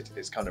painted.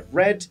 It's kind of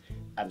red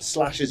and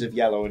slashes of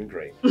yellow and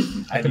green. And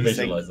you think,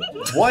 visualise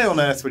that. why on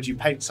earth would you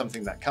paint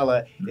something that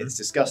colour? It's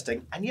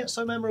disgusting, and yet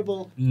so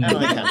memorable and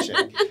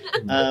eye-catching.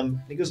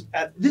 He goes,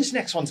 this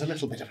next one's a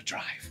little bit of a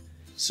drive.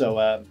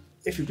 So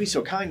if you'd be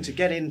so kind to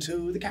get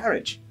into the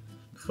carriage.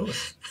 Of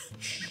course.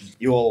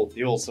 You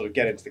all sort of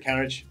get into the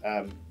carriage,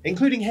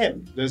 including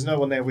him. There's no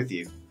one there with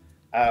you.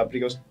 But he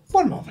goes,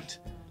 one moment.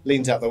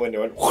 Leans out the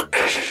window and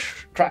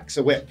cracks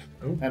a whip.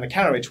 And the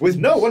carriage, with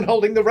no one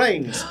holding the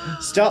reins,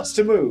 starts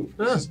to move.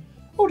 Says,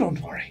 oh,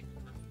 don't worry.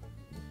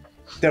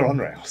 They're on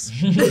rails.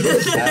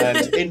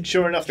 And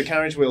sure enough, the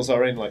carriage wheels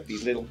are in like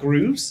these little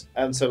grooves.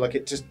 And so like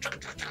it just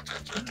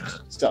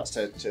starts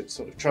to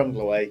sort of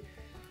trundle away.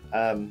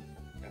 And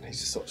he's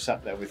just sort of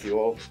sat there with you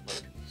all,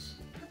 like,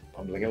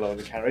 bumbling along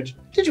the carriage.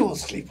 Did you all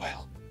sleep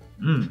well?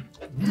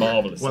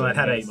 Marvellous. Well, I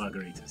had 8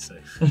 margaritas, so.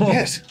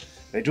 Yes,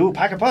 they do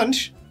pack a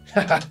punch.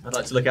 I'd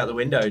like to look out the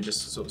window and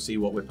just sort of see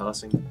what we're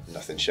passing.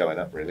 Nothing showing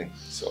up really.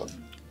 Sort of,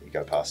 you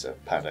go past a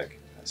paddock.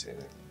 I see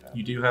anything.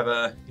 You do have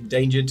a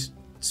endangered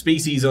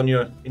species on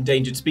your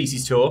endangered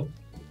species tour.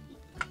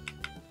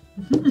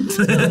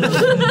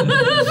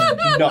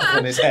 Knock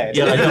on his head.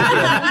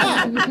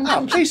 Yeah,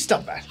 Oh, please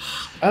stop that.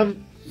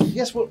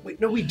 Yes, well,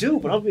 we do,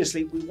 but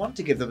obviously we want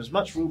to give them as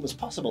much room as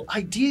possible.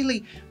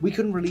 Ideally, we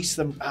can release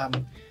them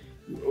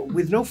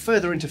with no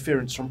further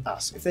interference from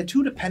us. If they're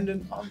too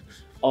dependent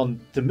on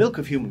the milk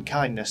of human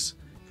kindness,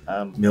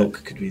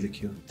 Milk could be the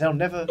cure. they'll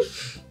never.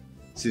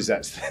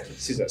 Suzette's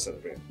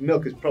celebrating.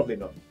 Milk is probably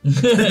not. We're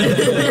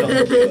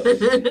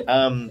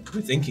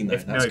thinking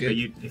that. That's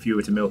good. But if you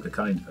were to milk a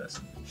kind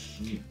person.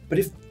 But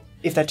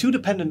if they're too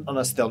dependent on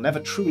us, they'll never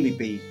truly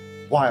be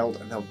wild,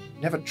 and they'll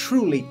never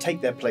truly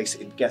take their place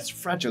in Geth's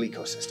fragile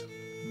ecosystem.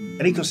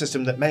 An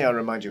ecosystem that, may I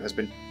remind you, has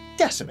been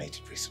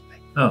decimated recently.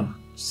 Oh,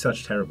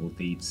 such terrible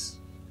deeds.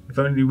 If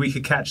only we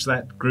could catch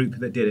that group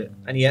that did it.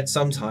 And yet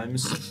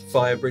sometimes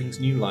fire brings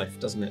new life,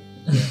 doesn't it?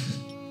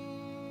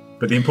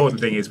 But the important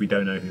thing is we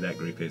don't know who that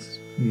group is.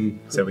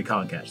 So we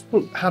can't catch them.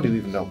 Well, how do you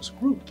even know it's a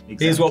group?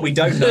 Exactly. Here's what we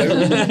don't know,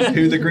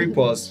 who the group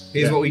was.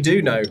 Here's what we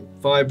do know.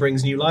 Fire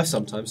brings new life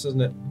sometimes,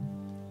 doesn't it?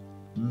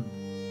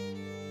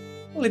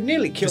 Well, it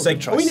nearly killed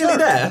Just the are we nearly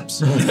there?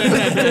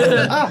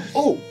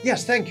 Oh,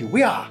 yes, thank you.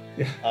 We are.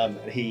 And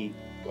he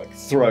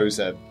throws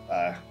a,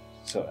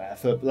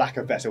 for lack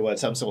of better word,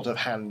 some sort of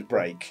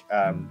handbrake,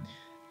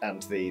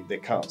 and the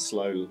cart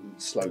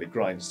slowly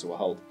grinds to a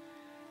halt.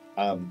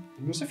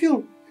 He goes, if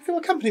you'll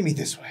accompany me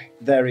this way.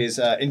 There is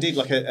indeed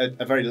like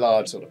a very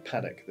large sort of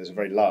paddock. There's a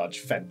very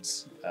large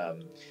fence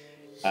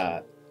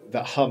that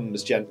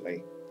hums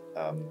gently,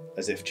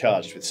 as if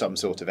charged with some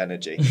sort of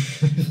energy,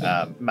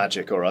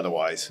 magic or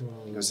otherwise.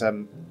 He goes,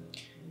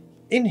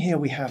 in here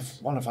we have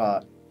one of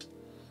our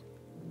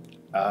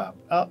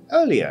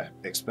earlier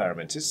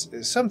experiments.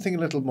 It's something a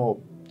little more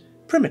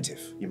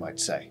primitive, you might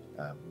say.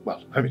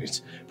 Well, I mean,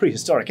 it's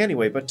prehistoric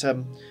anyway, but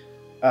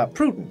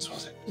Prudence,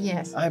 was it?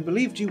 Yes. I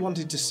believed you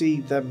wanted to see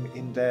them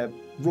in their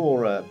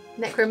rawer...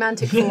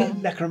 Necromantic form.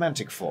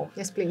 necromantic form.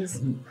 Yes, please.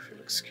 If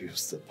you'll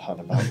excuse the pun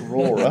about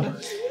rawer.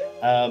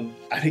 And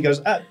he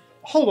goes,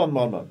 hold on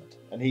one moment.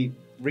 And he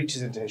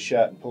reaches into his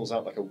shirt and pulls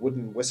out like a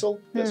wooden whistle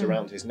that's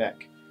around his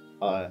neck,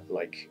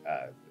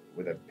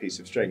 with a piece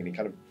of string, and he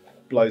kind of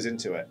blows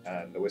into it,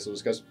 and the whistle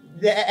just goes...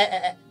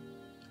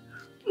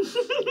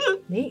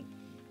 Neat.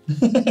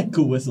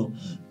 Cool whistle.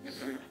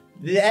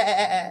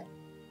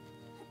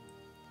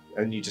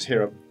 And you just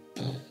hear a...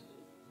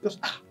 goes,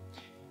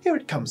 here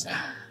it comes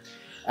now.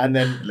 And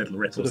then... Little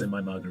ripples in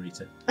my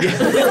margarita.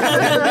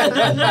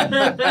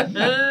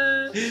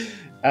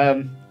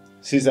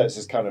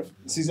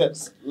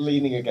 Suzette's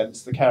leaning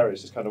against the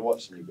carriage, just kind of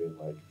watching you, being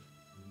like,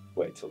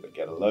 wait till they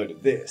get a load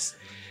of this.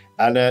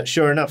 And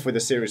sure enough, with a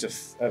series of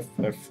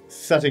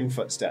thudding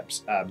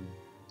footsteps,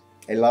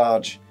 a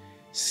large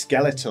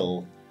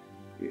skeletal,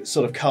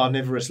 sort of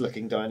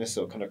carnivorous-looking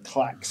dinosaur kind of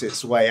clacks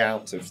its way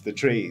out of the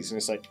trees, and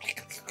it's like...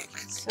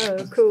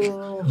 So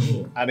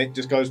cool. And it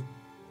just goes...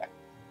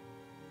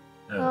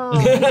 Oh.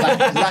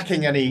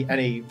 lacking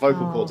any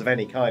vocal cords of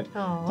any kind.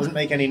 Oh. Doesn't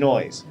make any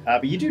noise.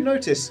 But you do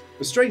notice,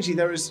 strangely,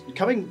 there is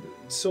coming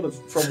sort of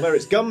from where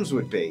its gums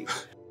would be,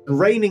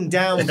 raining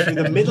down through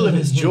the middle of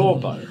its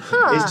jawbone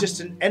is just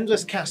an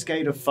endless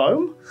cascade of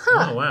foam.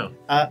 Oh, wow.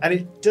 And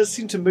it does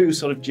seem to move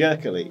sort of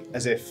jerkily,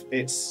 as if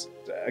it's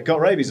got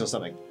rabies or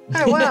something.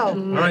 Oh, wow. All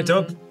right,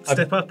 Dob,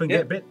 step up and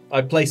get bit.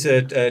 I place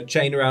a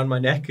chain around my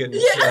neck and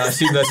I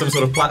assume there's some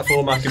sort of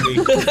platform I can be...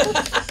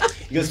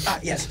 He goes,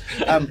 yes.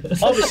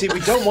 Obviously,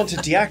 we don't want to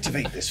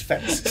deactivate this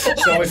fence.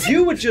 So if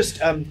you would just...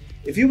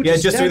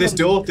 just through this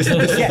door, this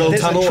little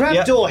there's tunnel. a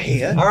trap door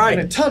here. All right.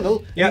 And a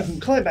tunnel. You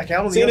can climb back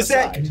out on See the you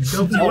other in a sec. side.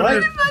 I've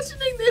been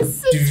imagining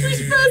this since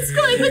we first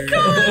got in the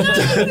car.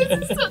 And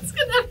this is what's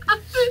going to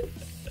happen.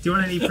 Do you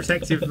want any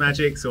protective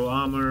magics or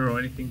armor or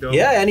anything, Dob?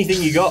 Yeah,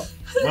 anything you got.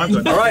 Well, I've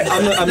got All right,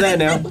 I'm there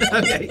now.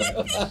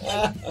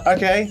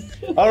 Okay.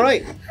 All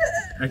right.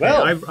 Okay,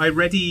 Well. I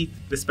ready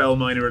the spell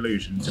Minor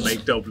Illusion to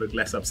make Dob look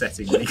less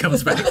upsetting when he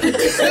comes back.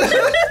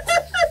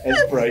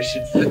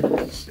 Inspiration.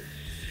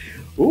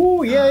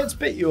 Ooh, yeah, it's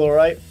bit you all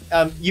right.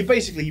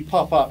 You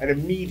pop up and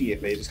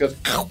immediately it just goes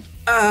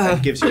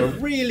and gives you a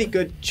really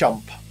good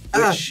chomp,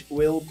 which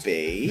will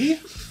be...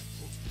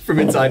 From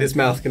inside his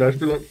mouth, can I just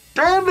be like...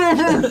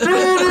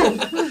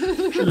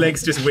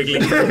 Legs just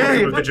wiggling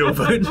with the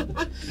jawbone.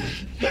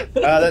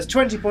 That's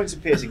 20 points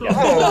of piercing damage.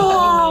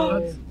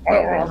 Oh.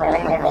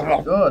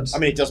 Good. I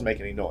mean, it doesn't make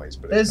any noise,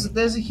 but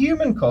There's a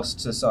human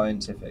cost to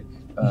scientific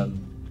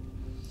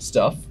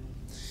stuff.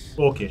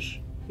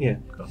 Orcish. Yeah.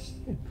 Cool.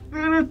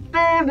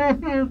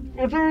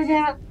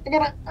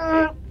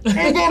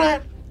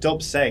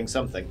 Dob's saying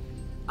something.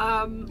 Get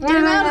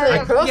him out of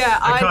there, Cross. Yeah,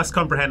 I cast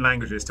comprehend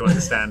languages to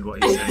understand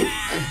what he's saying.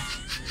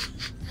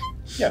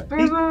 Yeah.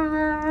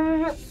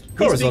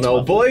 Corazon,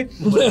 old boy.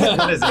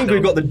 I think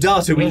we've got the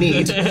data we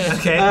need.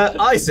 Okay.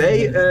 I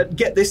say,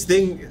 get this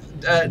thing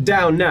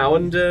down now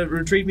and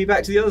retrieve me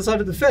back to the other side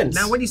of the fence.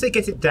 Now, when you say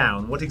get it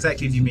down, what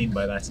exactly do you mean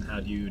by that, and how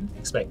do you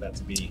expect that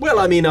to be? Well,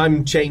 I mean,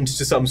 I'm chained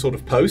to some sort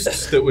of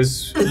post that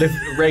was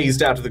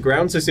raised out of the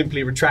ground, so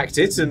simply retract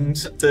it, and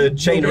the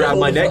chain around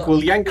my neck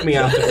will yank me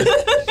out of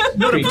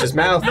the creature's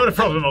mouth. Not a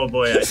problem, old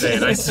boy, I say,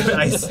 and I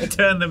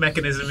turn the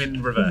mechanism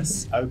in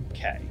reverse.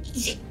 Okay.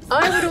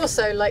 I would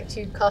also like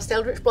to cast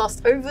Eldritch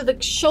Blast over the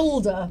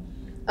shoulder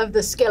of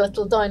the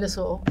skeletal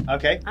dinosaur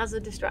Okay. as a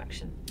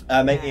distraction.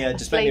 Make me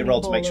just make me a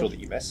roll to make sure that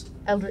you miss.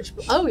 Eldritch.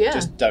 Oh yeah.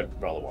 Just don't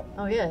roll a 1.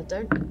 Oh yeah.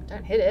 Don't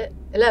hit it.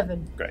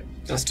 11. Great.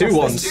 That's 2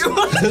 ones.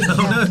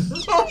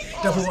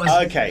 Double one.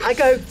 Okay. I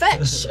go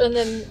fetch and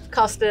then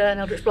cast an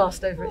Eldritch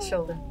Blast over its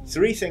shoulder.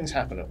 3 things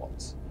happen at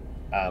once.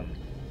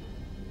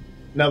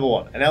 Number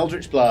 1, an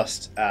Eldritch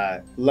Blast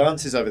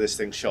lances over this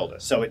thing's shoulder,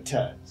 so it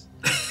turns.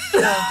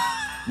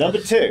 Number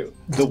 2,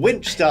 the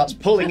winch starts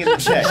pulling in the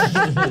chain.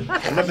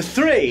 And number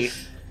 3,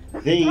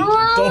 the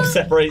Dog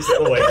separates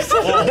it away.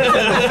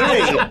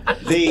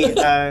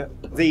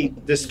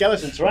 the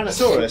skeleton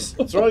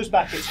Tyrannosaurus throws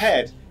back its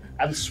head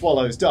and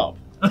swallows Dob.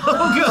 Oh,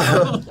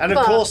 God. And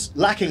of course,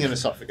 lacking an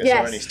esophagus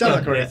Yes. or any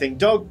stomach or anything,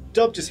 Dob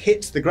just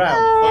hits the ground.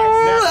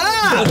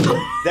 Now,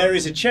 there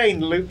is a chain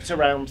looped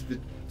around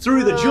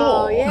through the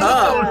jaw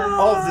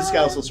of the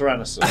skeletal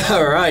Tyrannosaurus.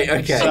 All right,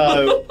 okay.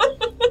 So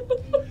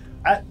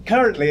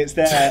currently it's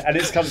there, and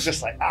it comes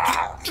just like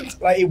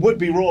it would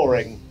be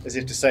roaring as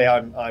if to say,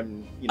 "I'm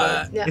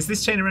Is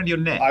this chain around your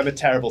neck? I'm a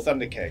terrible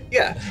Thunder King."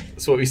 Yeah,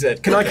 that's what we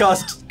said. Can I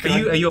cast?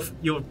 Are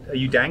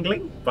you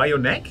dangling by your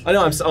neck? I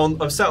know I'm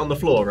sat on the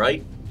floor,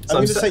 right? I'm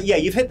going to say, yeah,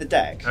 you've hit the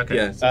deck. Okay.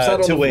 Yeah, so I'm sat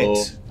on to the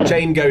floor. it.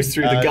 Chain goes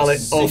through the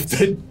gullet of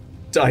the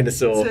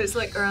dinosaur. So it's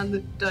like around the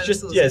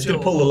dinosaur's It's going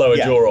to pull the lower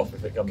jaw off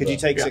if it comes Could you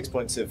up. take 6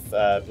 points of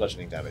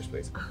bludgeoning damage,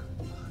 please?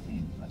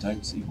 I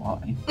don't see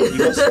why. You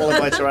got swallowed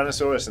by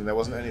Tyrannosaurus and there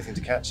wasn't anything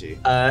to catch you.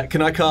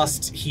 Can I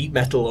cast heat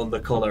metal on the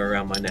collar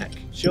around my neck?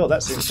 Sure,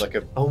 that seems like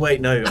a... Oh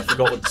wait, no, I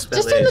forgot what the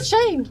spell Just on the is.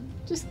 chain.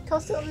 Just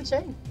cast it on the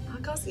chain. I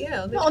cast it,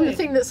 yeah. Not on the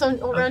thing that's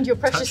around your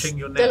precious touching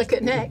your neck.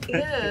 delicate neck.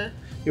 Yeah.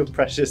 Your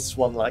precious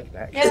swan-like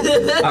neck.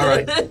 All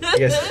right.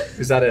 Yes.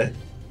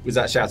 Was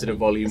that shouted at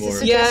volume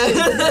or? Yeah.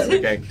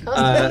 Okay. Cast it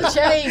on the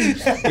chain.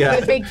 Yeah.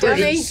 You big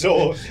dummy.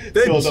 Sword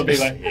will be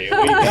like, here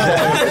we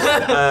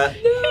go.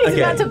 He's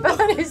about to Okay.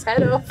 burn his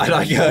head off. And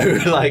I go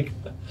like.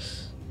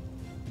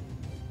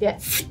 Yeah.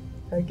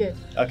 Very good.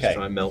 Okay.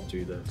 Try and melt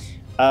through the.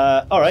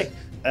 All right.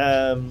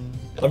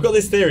 I've got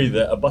this theory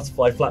that a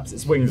butterfly flaps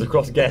its wings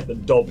across Geth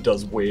and Dob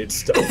does weird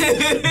stuff.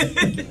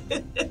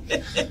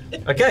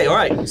 Okay. All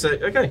right. So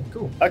okay.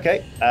 Cool.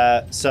 Okay.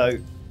 So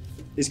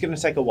it's going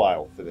to take a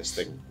while for this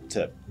thing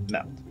to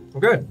melt.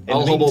 Okay.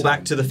 I'll the hobble meantime-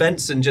 back to the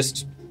fence and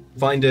just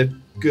find a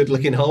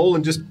good-looking hole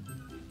and just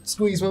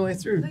squeeze my way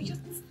through.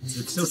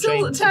 It's still Still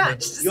chained.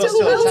 attached. You're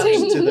still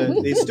attached to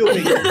the. It's still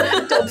being.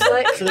 Dob's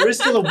like, So there is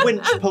still a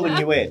winch pulling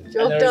you in.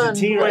 Job and there done. is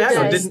a T-Rex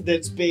Right, yes.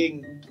 that's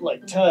being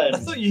like turned. I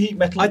thought you heat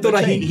metal. I thought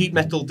I chain. heat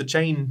metaled the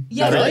chain.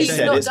 Yeah, and but I he's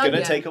said not it's done going to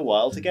yet. take a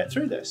while to get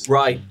through this.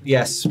 Right.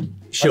 Yes. I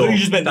Sure. thought you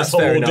just meant That's this whole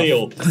fair enough.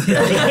 ordeal.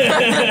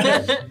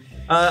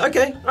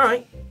 Okay. All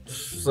right.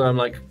 So I'm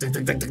like.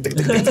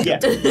 Yeah.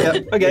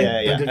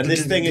 Okay. Yeah. And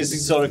this thing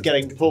is sort of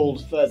getting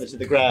pulled further to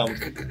the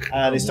ground,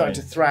 and it's starting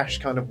to thrash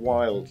kind of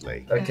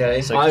wildly.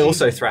 Okay. So I keep-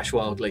 also thrash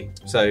wildly.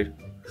 So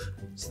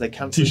So they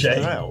cancel each Touche.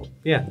 other out.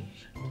 yeah,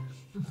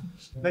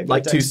 Maybe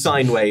like a two dex-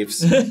 sine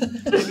waves.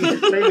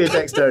 Maybe a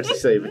dexterity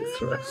saving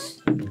throw.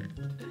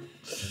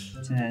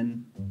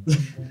 10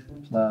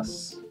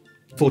 plus.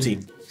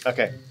 14.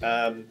 Okay.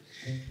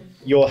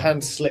 Your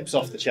hand slips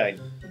off the chain.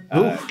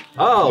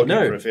 Oh looking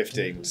no. For a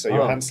 15. So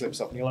your Oh. hand slips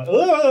off, and you're like,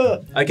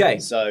 "Ugh!" Okay.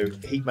 So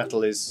heat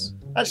metal is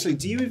actually.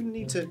 Do you even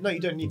need to? No,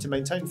 you don't need to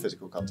maintain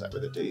physical contact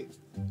with it, do you?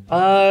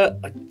 I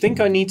think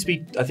I need to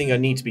be. I think I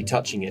need to be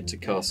touching it to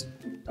cast.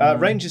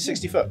 Range is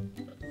 60 foot.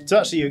 So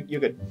actually,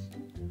 you're good.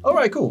 All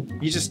right, cool.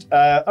 You just.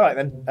 All right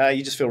then.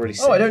 You just feel really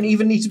sick. Oh, I don't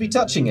even need to be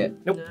touching it.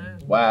 Nope.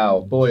 Wow,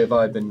 boy, have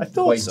I been I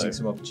thought wasting so.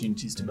 some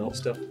opportunities to melt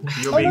stuff.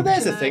 You're Oh no, being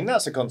there's a thing.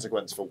 That's a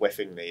consequence for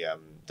whiffing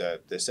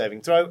the saving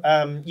throw.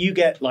 You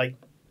get like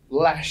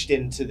lashed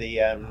into the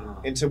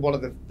into one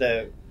of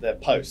the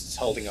posts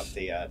holding up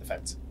the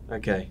fence.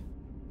 Okay.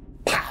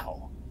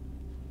 Pow.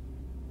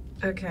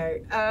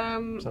 Okay.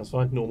 Sounds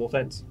fine. Normal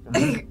fence.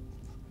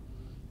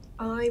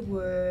 I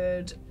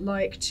would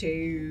like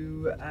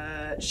to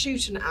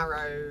shoot an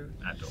arrow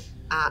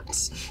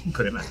at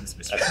Could imagine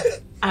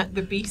specific. at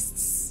the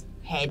beast's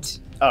head.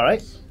 All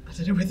right. I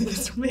don't know whether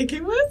this will make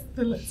it worse,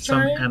 but let's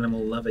Some try. animal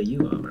lover you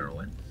are,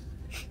 Merylwen.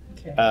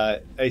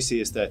 Okay. AC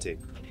is 13.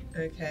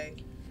 Okay.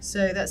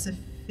 So that's a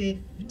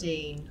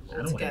 15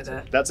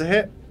 altogether. That's a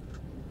hit.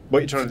 What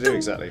are you trying to do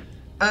exactly?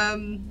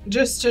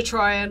 Just to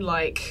try and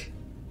like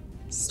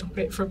stop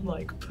it from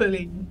like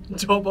pulling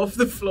Dob off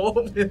the floor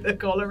with the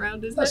collar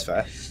around his That's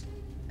neck.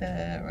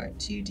 fair. Right,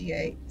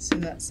 2d8. So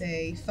that's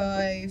a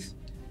 5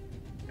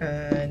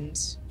 and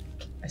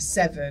a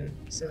 7.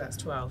 So that's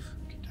 12.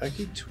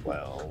 Okay,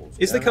 12.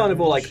 Is the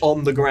carnivore like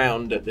on the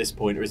ground at this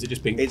point, or is it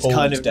just being It's pulled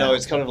kind of down? no.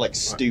 It's kind of like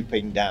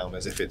stooping down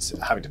as if it's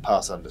having to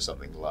pass under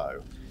something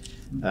low.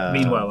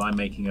 Meanwhile, I'm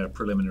making a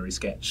preliminary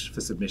sketch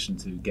for submission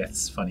to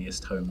Geth's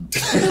funniest home.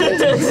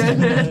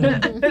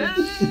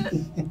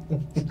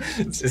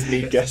 It's his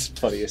neat guest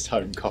funniest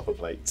home copper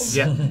plates.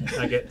 Yeah,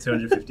 I get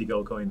 250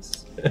 gold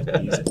coins.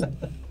 Use it.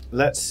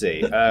 Let's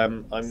see.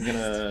 I'm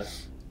gonna.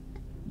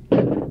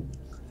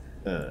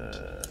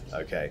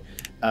 Okay.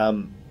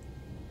 I'm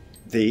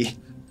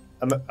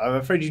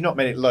afraid you've not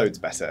made it loads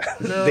better.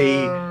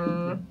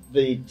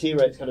 The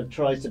T-Rex kind of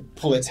tries to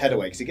pull its head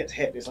away because it gets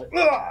hit. It's like,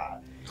 "Ah!"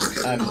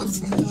 And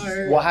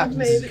what happens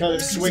is it kind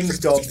of swings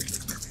Dob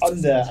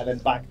under and then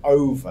back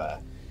over.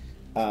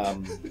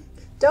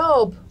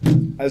 Dob!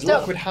 As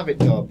luck would have it,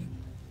 Dob,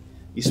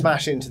 you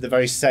smash into the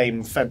very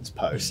same fence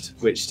post,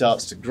 which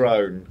starts to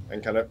groan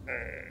and kind of.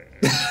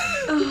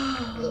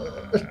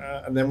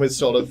 And then with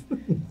sort of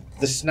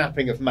the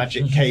snapping of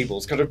magic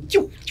cables, kind of.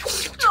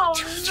 Oh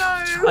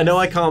no! I know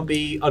I can't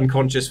be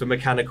unconscious for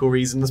mechanical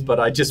reasons, but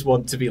I just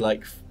want to be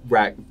like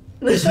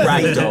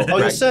ragdoll. Oh,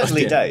 you're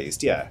certainly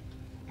dazed, yeah.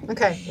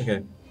 Okay.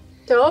 Okay.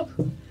 Dob?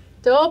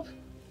 Dob?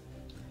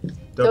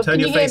 Dob, turn can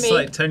your you hear face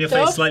me? turn your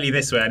Dob? face slightly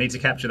this way. I need to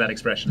capture that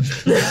expression.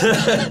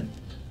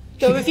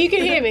 Dob, if you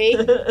can hear me,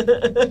 give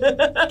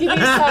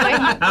me a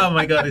sign. Oh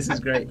my god, this is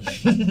great.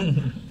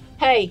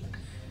 Hey.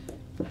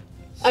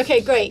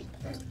 Okay, great.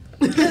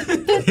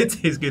 It's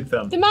his good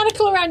thumb. The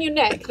manacle around your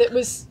neck that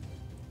was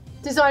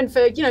designed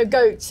for,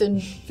 goats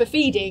and for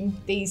feeding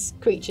these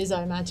creatures,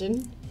 I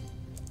imagine.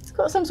 It's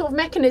got some sort of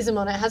mechanism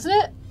on it, hasn't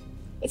it?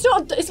 It's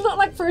not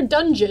like for a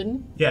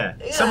dungeon. Yeah,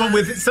 someone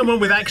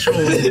with actual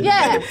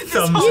Yeah.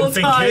 thumbs and You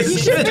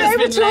fingers. should be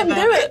able to undo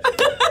it.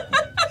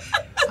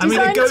 I mean,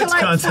 the Designed to goats like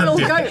can't funnel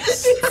undo it.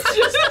 goats.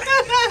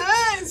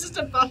 It's just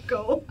a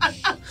buckle. Can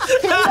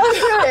you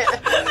undo it?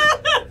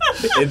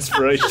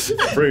 Inspiration,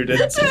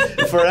 prudence,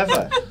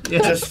 forever.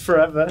 Just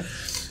forever.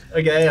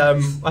 Okay,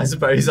 I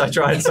suppose I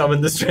try and summon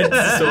the strength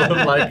to sort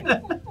of like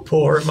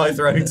pour at my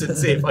throat and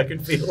see if I can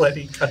feel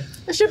any kind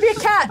of... There should be a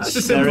catch. It's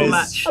a simple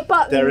match. A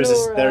button. There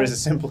or is a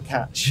simple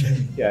catch.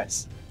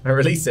 Yes. I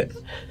release it.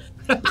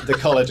 The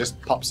collar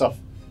just pops off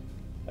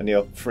and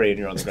you're free and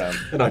you're on the ground.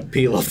 And I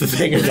peel off the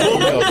thing and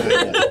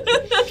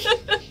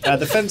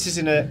The fence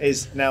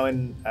is now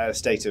in a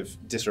state of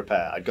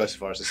disrepair. I'd go so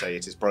far as to say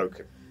it is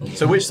broken.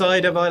 So which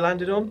side have I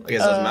landed on? I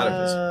guess it doesn't matter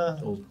if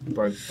it's all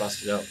broke,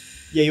 busted up.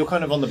 Yeah, you're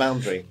kind of on the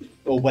boundary,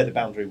 or where the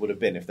boundary would have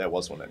been if there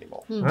was one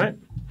anymore. All right.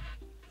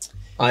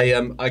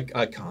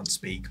 I can't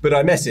speak, but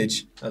I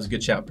message. That was a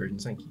good shout,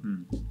 Prudence. Thank you.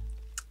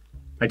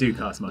 I do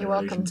cast my You're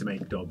illusion welcome. to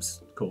make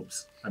Dob's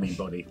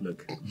body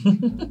look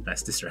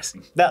less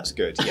distressing. That's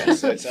good.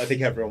 Yes, I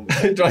think everyone.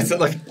 Would Do I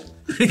sound like,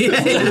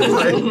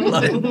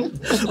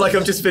 like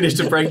I'm just finished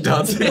a break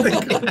dance?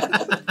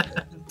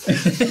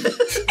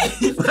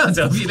 can't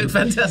tell. You look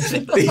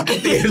fantastic.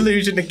 The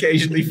illusion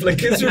occasionally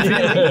flickers,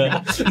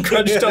 revealing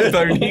crunched up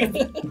bony.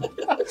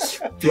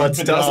 Blood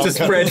starts to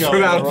spread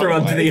from out from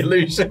under the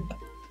illusion.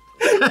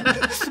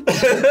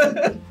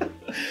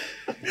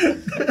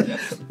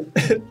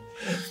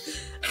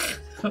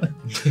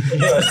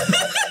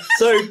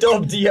 So,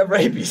 Dom, do you have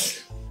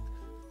rabies?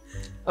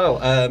 We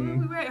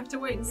might have to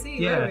wait and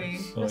see, won't we?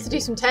 We have to do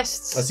some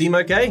tests. I seem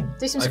okay.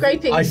 Do some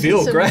scraping. I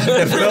feel some... great.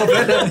 I feel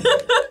better.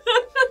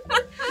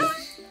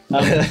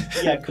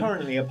 Yeah,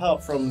 currently,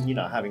 apart from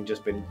having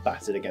just been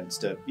battered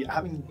against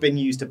having been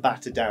used to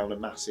batter down a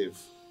massive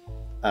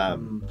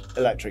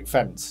electric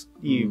fence,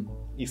 you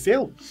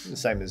feel the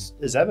same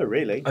as ever,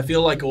 really. I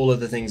feel like all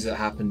of the things that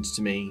happened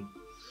to me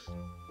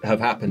have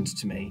happened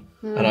to me,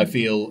 and I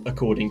feel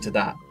according to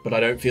that, but I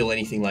don't feel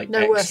anything like no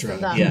extra. worse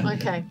than that. Yeah.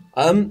 Okay.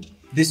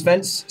 This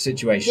fence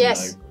situation,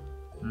 Yes.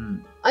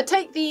 I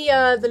take the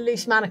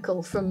loose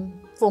manacle from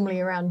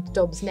formerly around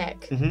Dob's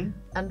neck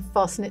and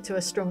fasten it to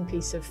a strong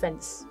piece of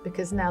fence,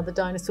 because now the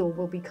dinosaur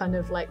will be kind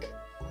of like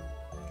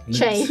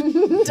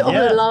chained on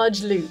a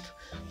large loop,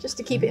 just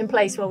to keep it in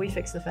place while we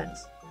fix the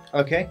fence.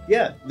 Okay,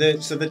 yeah.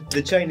 So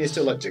the chain is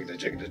still like jiggly.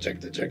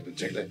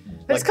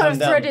 But it's kind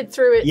of threaded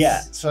through its...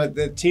 Yeah, so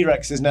the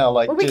T-Rex is now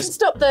like Well, we can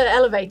stop the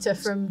elevator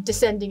from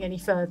descending any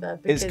further,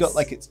 because it's got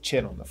like its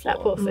chin on the floor.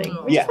 that poor thing.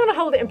 We just want to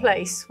hold it in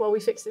place while we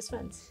fix this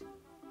fence.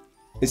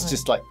 It's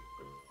just like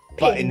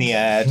in the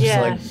air,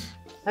 just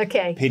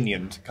Okay.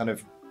 pinioned, kind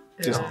of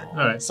just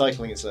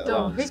cycling its little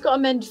arms. Who's got a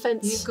mend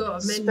fence You've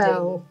got a mending.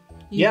 spell?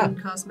 You can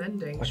cast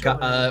mending.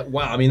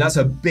 wow, I mean that's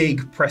a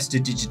big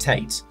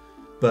prestidigitate,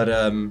 but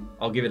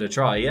I'll give it a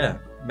try. Yeah,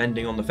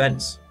 mending on the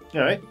fence.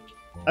 All right.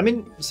 I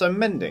mean, so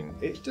mending,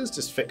 it does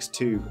just fix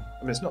two.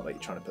 I mean, it's not like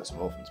you're trying to put some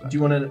orphans back. Do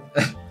you want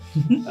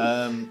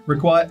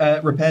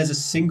to repairs a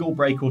single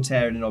break or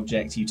tear in an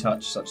object you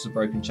touch, such as a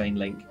broken chain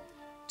link,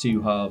 two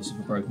halves of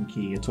a broken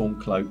key, a torn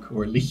cloak,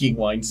 or a leaking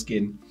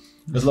wineskin,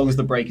 as long as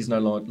the break is no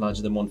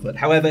larger than 1 foot.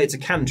 However, it's a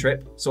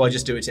cantrip, so I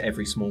just do it to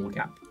every small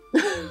gap.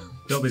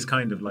 Dob is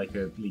kind of like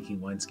a leaking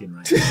wineskin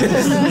right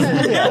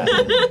Yeah.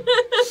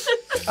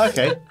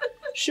 Okay.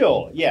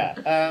 Sure. Yeah.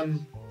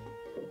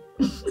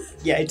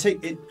 Yeah.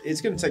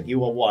 It's going to take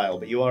you a while,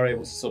 but you are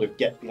able to sort of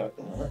get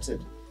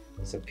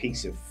that's a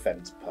piece of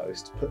fence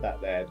post. Put that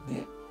there.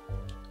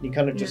 You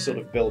kind of just sort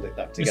of build it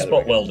back together.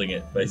 You're spot welding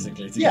it,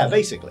 basically. Together. Yeah,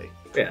 basically.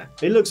 Yeah.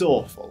 It looks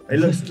awful. It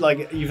looks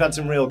like you've had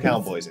some real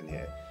cowboys in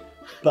here,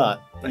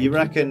 but you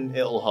reckon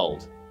it'll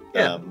hold?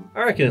 Yeah,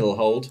 I reckon it'll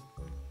hold.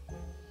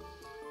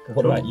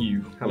 What about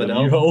you? Hammer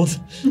Will you hold?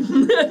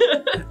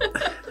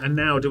 And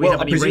now, do we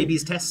have any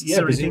rabies tests? Yeah,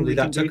 or anything presumably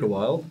that took a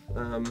while.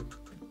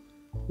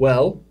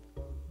 Well,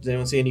 does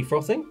anyone see any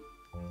frothing?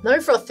 No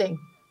frothing.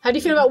 How do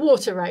you feel about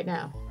water right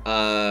now?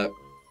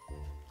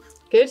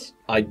 Good.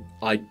 I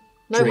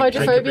No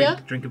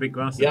hydrophobia? Drink a big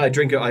glass. Yeah, I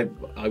drink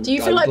it. Do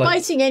you feel like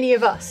biting any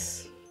of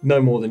us?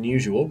 No more than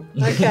usual.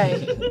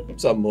 Okay.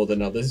 Some more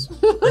than others.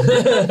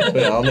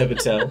 But I'll never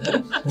tell.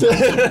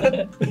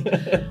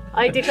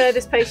 I declare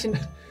this patient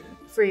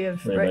free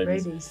of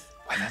rabies.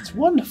 Well, that's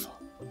wonderful.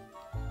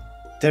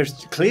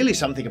 There's clearly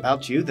something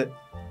about you that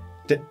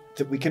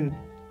we can.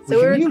 So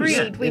we're use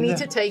agreed we need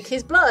to take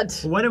his blood.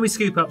 Well, why don't we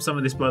scoop up some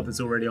of this blood that's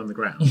already on the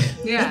ground?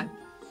 Yeah.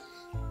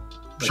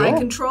 Sure. I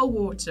control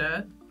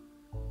water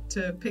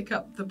to pick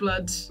up the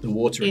blood. The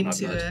water in my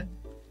into blood.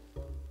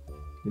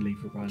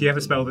 Do you have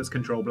a spell that's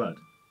control blood?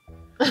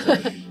 No,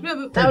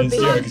 but That would be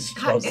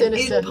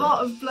sinister.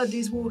 Part of blood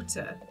is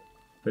water.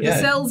 But The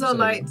cells are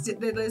like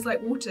there's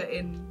like water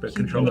in. But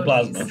human control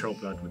bodies. control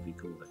blood would be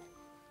cool. Then.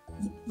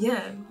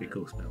 Yeah. Be a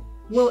cool spell.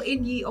 Well,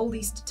 in ye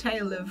oldest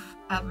tale of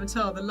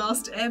Avatar, the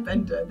last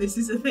Airbender, this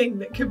is a thing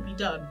that can be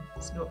done.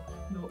 It's not.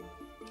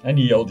 And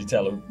Ye Olde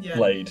Tale of Yeah.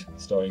 Blade,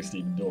 starring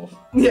Stephen Dorff.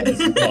 Yeah. His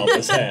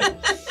marvellous hair.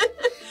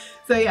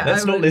 So yeah.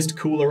 Let's not list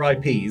cooler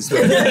IPs.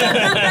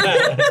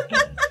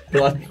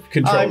 Blood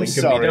controlling I'm can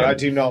sorry, be done. I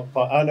do not.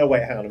 Oh no!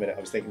 Wait, hang on a minute. I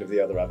was thinking of the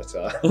other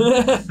Avatar.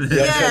 Yeah,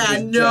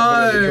 Definitely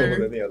cooler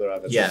than the other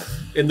Avatar. Yeah,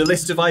 in the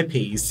list of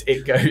IPs,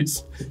 it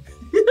goes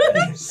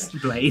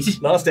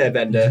Blade. Last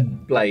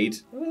Airbender, Blade.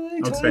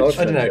 Oxventure.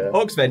 I don't know.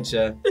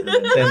 Oxventure,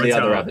 then the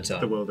other Avatar.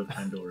 The world of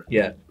Pandora.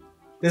 Yeah,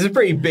 there's a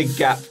pretty big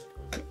gap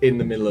in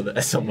the middle of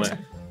there somewhere.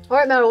 All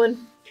right,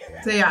 Marilyn.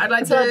 So yeah, I'd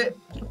like to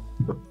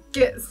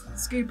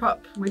scoop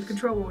up with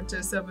control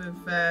water some of.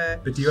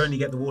 But do you only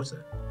get the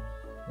water,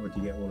 or do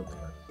you get all of the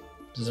blood?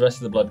 Does the rest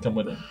of the blood come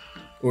with it?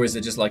 Or is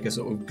it just like a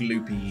sort of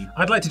gloopy?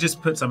 I'd like to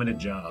just put some in a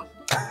jar.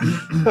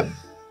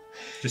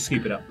 Just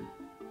scoop it up.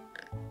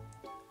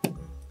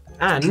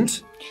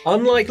 And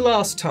unlike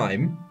last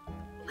time,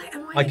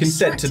 I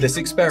consent to this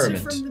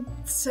experiment. From the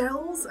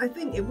cells, I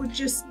think it would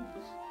just.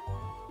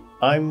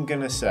 I'm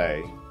gonna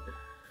say.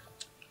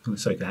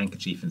 Soak a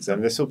handkerchief and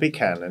Then this will be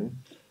canon.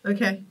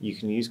 Okay. You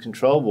can use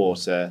control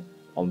water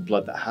on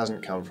blood that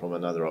hasn't come from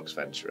another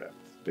Oxventurer,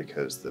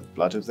 because the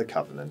blood of the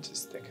Covenant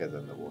is thicker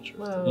than the water.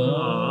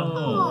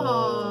 Oh.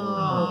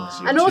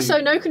 And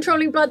also no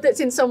controlling blood that's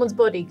in someone's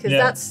body, because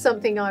that's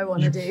something I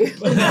want to do.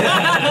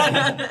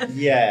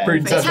 Yeah.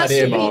 Prudence It has has that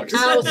to be earmarked.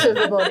 out of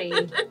the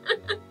body.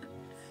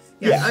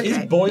 Yeah. Okay. Is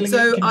boiling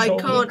so it I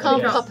controlled?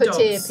 can't Can't pick up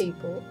puppeteer Dobbs,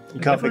 people.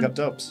 You can't pick up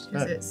Dobbs.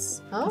 No.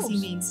 because he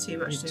means too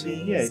much to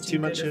me. Yeah, He's too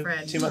much good a of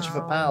friend.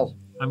 a pal.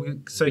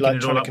 I'm soaking like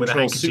it trying all to up with a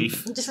control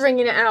handkerchief. I'm just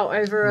wringing it out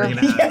over a.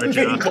 Wringing it out of a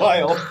jar.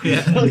 Meanwhile,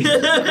 Yeah.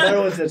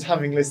 Meryl's just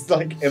having this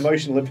like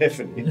emotional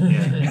epiphany. You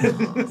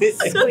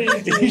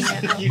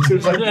two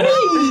are like,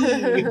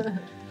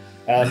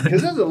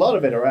 because there's a lot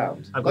of it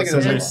around. I've Like,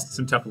 got there's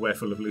some Tupperware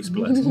full of loose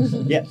blood.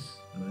 Yeah.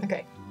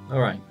 Okay. All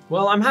right.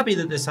 Well, I'm happy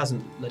that this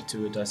hasn't led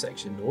to a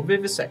dissection or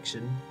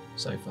vivisection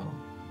so far.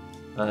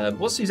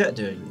 What's Suzette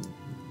doing?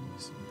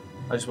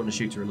 I just want to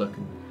shoot her a look.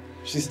 And...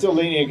 She's still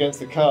leaning against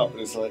the cart,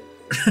 but it's like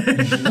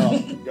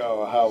not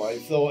go how I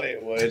thought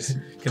it would.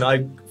 Can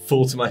I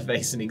fall to my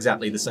face in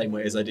exactly the same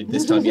way as I did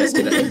this time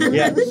yesterday?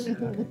 Yeah.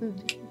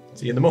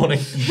 See you in the morning.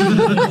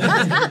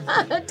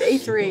 Day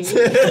 3.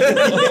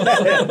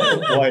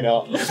 Why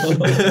not?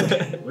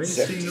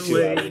 Wasting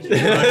away.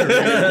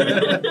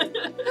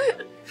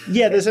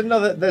 Yeah, there's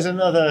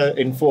another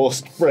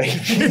enforced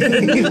break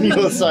in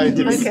your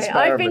scientific Okay,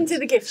 experiment. I've been to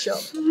the gift shop.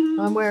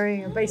 I'm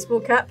wearing a baseball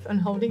cap and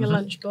holding a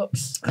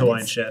lunchbox. and Hawaiian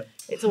it's- shirt.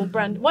 It's all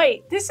brand.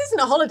 Wait, this isn't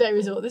a holiday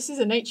resort. This is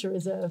a nature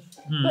reserve.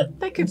 But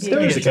there could be There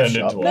a is a gift gift turned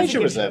shop. into one. Nature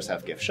reserves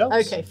have gift shops.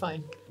 Okay,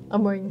 fine.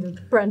 I'm wearing the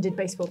branded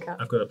baseball cap.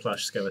 I've got a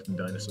plush skeleton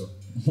dinosaur.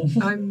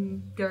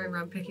 I'm going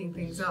around picking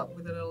things up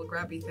with a little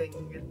grabby thing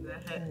in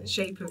the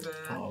shape of a.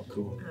 Oh,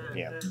 cool.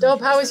 Yeah. Dob,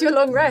 how was your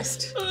long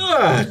rest?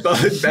 Bed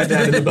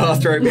down in the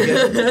bathrobe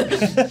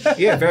again.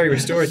 Yeah, very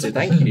restorative.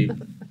 Thank you.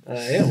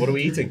 Yeah, what are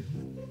we eating?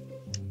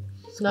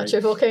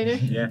 Nacho volcano.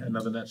 Yeah,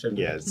 another nacho.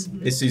 Yes.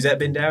 Is Suzette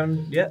been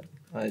down yet?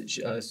 I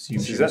assume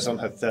she That's was. on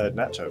her third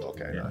nacho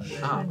volcano.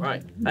 Ah,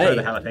 right. Try Hey,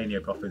 the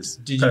jalapeno poppers.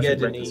 did you Perfect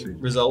get any breakfast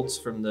food. results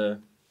from the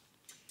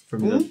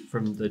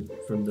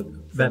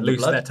That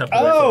loose, blood? that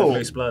Tupperware Oh! full of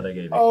loose blood I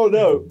gave you? Oh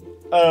no.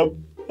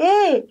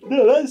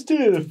 No, that's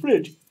still in the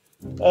fridge.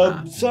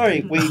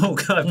 Sorry, we. Oh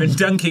god, I've been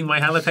dunking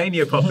my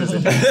jalapeno poppers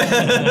in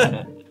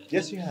it.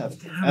 Yes, you have.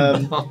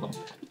 Oh,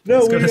 No,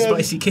 It's got a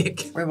spicy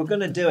kick. we were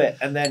gonna do it,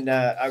 and then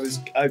I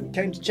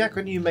came to check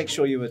on you, make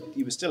sure you were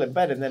still in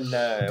bed, and then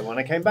when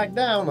I came back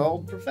down,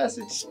 old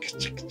Professor.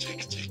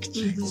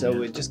 So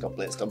we just got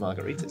blitzed on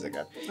margaritas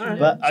again.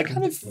 But I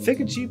kind of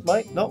figured you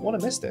might not want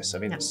to miss this. I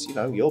mean, it's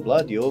your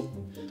blood, your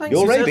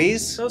Suzette.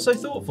 rabies. So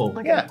thoughtful.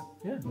 Yeah.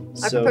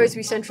 I propose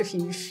we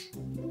centrifuge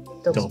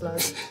Dob's Dob.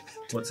 blood.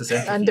 What's the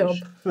second? And Dob.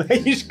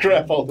 you just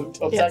grab all of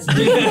Dob's Yes.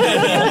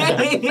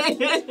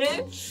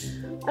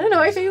 I don't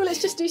know, I feel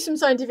let's just do some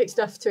scientific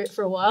stuff to it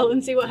for a while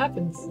and see what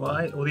happens. Well,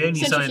 the only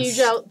Centrifuge science,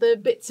 out the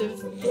bits of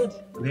blood.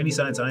 the only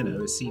science I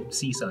know is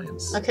sea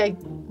science. Okay,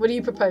 what do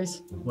you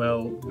propose?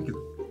 Well, we could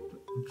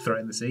throw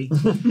it in the sea,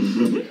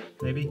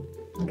 maybe.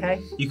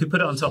 Okay. You could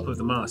put it on top of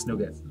the mast and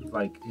it'll get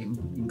like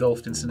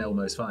engulfed in St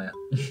Elmo's fire.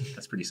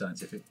 That's pretty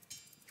scientific.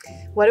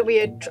 Why don't we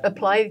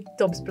apply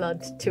Dob's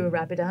blood to a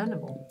rabid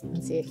animal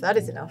and see if that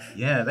is enough?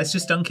 Yeah, let's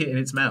just dunk it in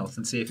its mouth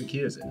and see if it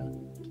cures it.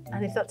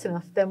 And if that's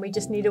enough, then we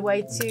just need a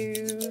way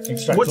to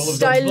Extract all of Dob's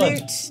blood.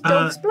 dilute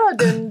Dob's blood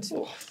and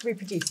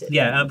reproduce it.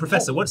 Yeah,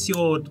 Professor, what's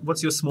your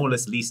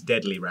smallest, least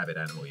deadly rabbit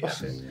animal you have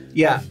here?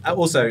 Yeah.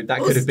 Also,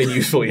 that could have been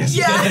useful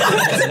yesterday.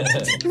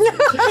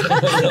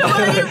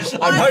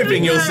 I'm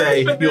hoping you'll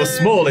say your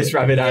smallest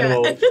rabbit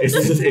animal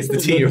is the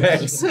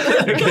T-Rex.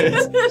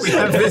 We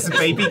have this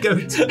baby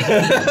goat.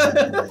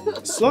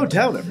 Slow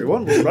down,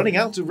 everyone. We're running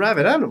out of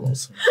rabid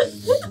animals.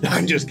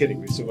 I'm just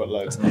kidding. We've still got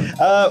loads.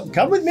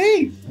 Come with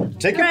me.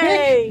 Take a pick.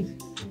 Hooray!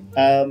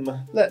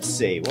 Let's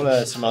see. What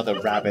are some other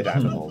rabid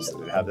animals that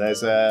we have?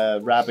 There's a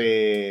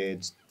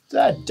rabid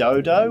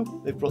dodo.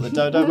 They've brought the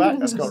dodo back.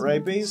 That's got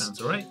rabies.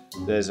 Sounds alright.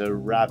 There's a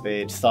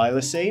rabid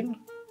thylacine.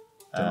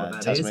 Don't know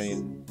what that is.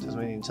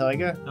 Tasmanian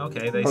tiger.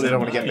 Okay, they Probably don't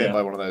want to get yeah. bitten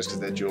by one of those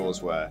because their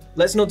jaws were.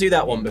 Let's not do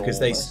that one because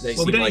they Well,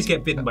 seem we don't like need to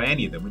get bitten by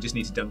any of them. We just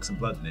need to dunk some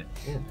blood in it.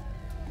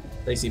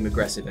 they seem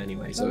aggressive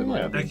anyway. So it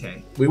might not be.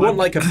 Okay. We want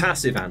like a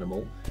passive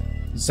animal,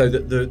 so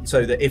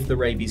that if the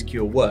rabies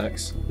cure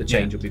works, the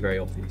change will be very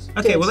obvious.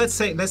 Okay. Well, let's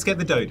get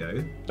the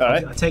dodo. All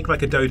right. I take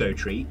like a dodo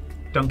treat,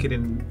 dunk it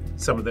in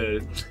some of the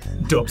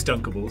Dob's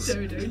Dunkables,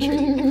 Dodo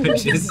tree.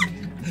 which is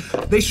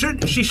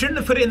she shouldn't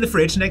have put it in the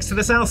fridge next to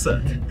the salsa.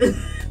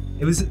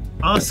 It was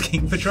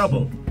asking for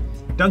trouble.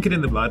 Dunk it in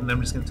the blood, and then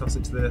I'm just going to toss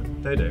it to the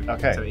dodo.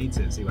 Okay. So it eats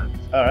it and see what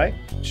happens. All right.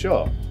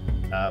 Sure.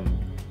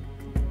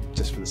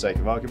 Just for the sake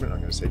of argument, I'm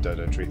going to say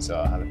dodo treats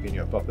are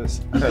jalapeno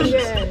poppers.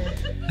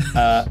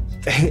 Yeah.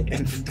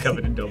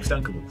 Covered in Dob's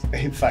Dunkables.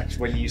 In fact,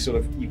 when you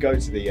go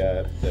to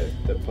the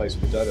place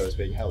where the dodo is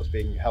being held, it's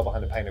being held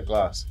behind a pane of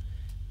glass,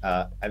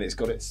 and it's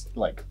got its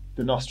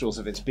the nostrils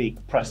of its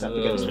beak pressed up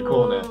against the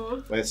corner,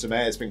 where some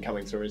air's been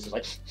coming through, and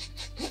it's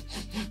just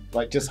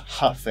like just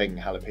huffing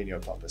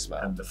jalapeno popper smell.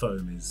 And the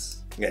foam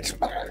is.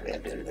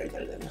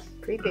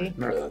 Creepy.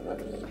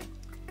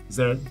 Is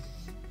there a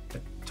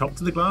top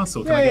to the glass,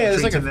 or can Yeah, I get there's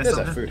a treat like in there there's a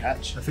somewhere? food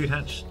hatch. A food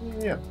hatch.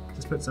 Yeah.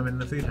 Just put some in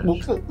the food hatch.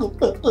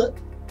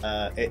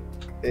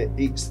 It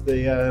eats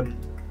the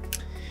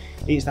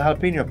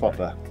jalapeno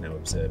popper. Now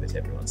observe it,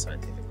 everyone,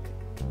 scientifically.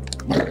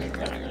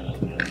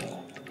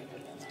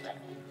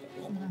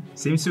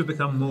 Seems to have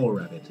become more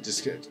rabid.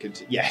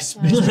 Yes,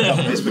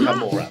 it's become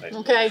more rabid.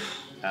 Okay.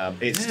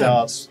 It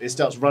starts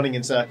running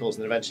in circles,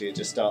 and eventually it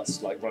just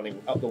starts like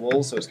running up the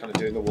wall. So it's kind of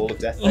doing the wall of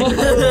death thing.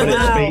 But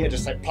its feet are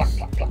just like pluck,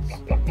 pluck, pluck,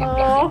 pluck, pluck,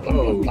 pluck, pluck,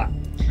 pluck, pluck.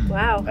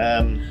 Wow.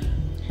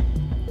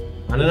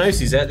 I don't know,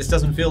 Suzette. This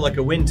doesn't feel like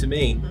a win to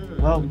me.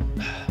 Well,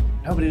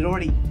 no, but it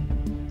already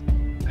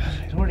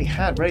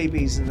had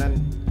rabies, and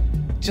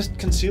then just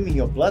consuming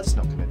your blood's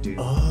not going to do.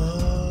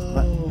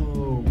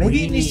 Oh.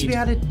 Maybe it needs to be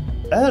added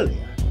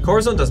earlier.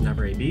 Corazon doesn't have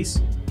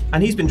rabies,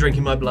 and he's been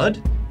drinking my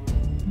blood.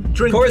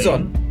 Drink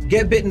Corazon,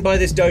 get bitten by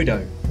this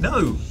dodo.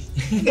 No,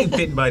 getting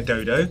bitten by a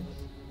dodo.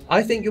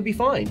 I think you'll be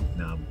fine.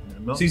 No,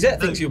 I'm not.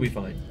 Suzette thinks you'll be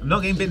fine. I'm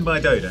not getting bitten by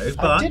a dodo,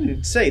 but I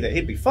didn't say that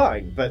he'd be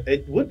fine, but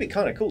it would be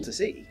kind of cool to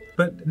see.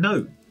 But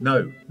no.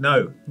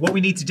 What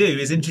we need to do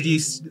is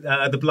introduce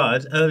the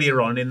blood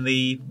earlier on in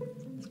the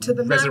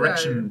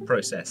resurrection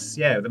process.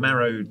 Yeah, the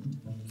marrow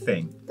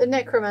thing. The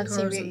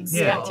necromancy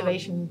Yeah.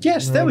 reactivation.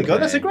 Yes, there we go.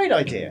 That's a great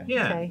idea.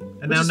 Yeah. Okay.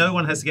 And now no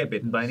one has to get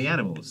bitten by any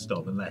animals.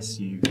 Stop, unless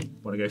you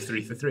want to go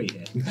 3 for 3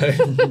 here.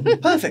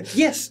 Perfect.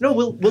 Yes. No.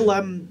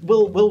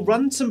 We'll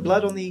run some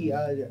blood on the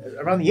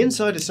around the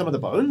inside of some of the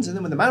bones, and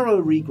then when the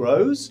marrow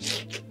regrows,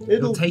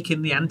 It'll take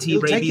in the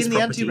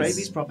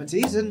anti-rabies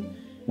properties, and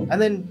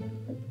then,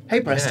 hey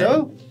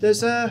presto,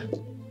 there's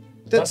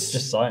That's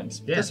just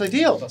science. That's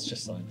ideal. That's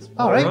just science.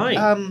 All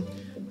right.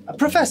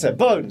 Professor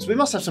Bones. We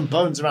must have some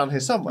bones around here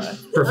somewhere.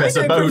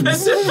 Professor Bones.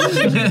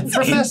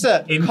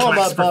 Professor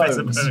in-class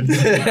Professor Bones.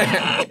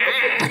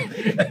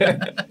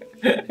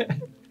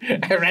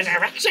 A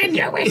resurrection,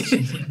 you wish.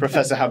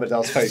 Professor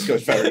Hammerdale's face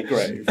goes very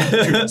grave.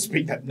 Do not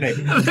speak that name.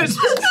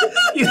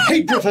 You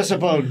hate Professor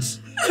Bones.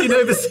 You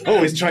know this.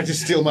 Always trying to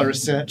steal my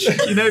research.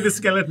 You know the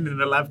skeleton in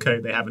the lab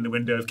coat they have in the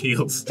window of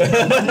Keel's.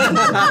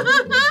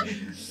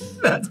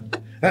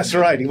 That's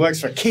right. He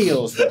works for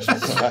Keel's.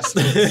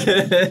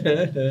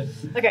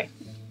 Okay.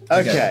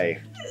 Okay.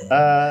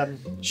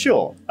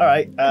 Sure. All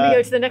right. Can we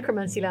go to the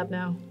necromancy lab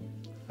now?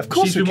 Of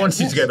course. She's been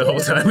wanting to go the whole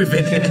time we've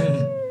been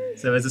here.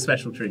 So as a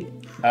special treat.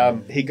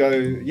 He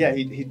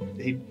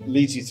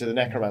leads you to the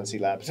necromancy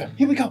lab. So,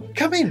 here we go.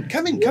 Come in.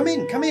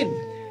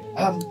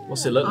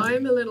 What's it look like?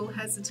 I'm a little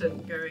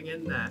hesitant going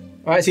in there.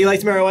 All right, see you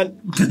later, Merowyn.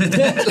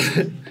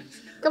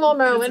 Come on,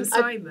 Merowyn.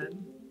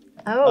 Simon.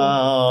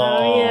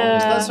 Oh, yeah.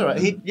 That's all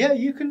right.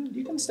 You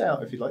can stay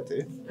out if you'd like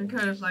to. I'm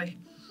kind of like,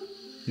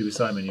 Who was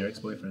Simon, your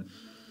ex-boyfriend?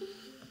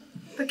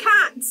 the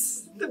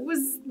cats that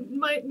was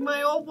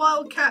my old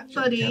wildcat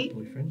buddy.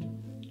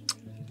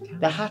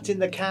 The hat in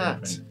the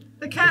cat.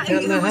 The cat The cat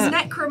in who the was hat.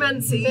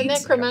 necromancy. The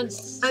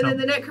necromancer. And then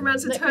the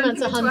necromancer turned him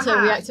into a hunter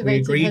hat. reactivated We her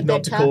agreed not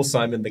dead to cat. call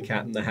Simon the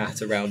Cat in the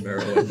Hat around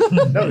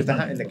Merowyn. No, it's the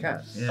hat in the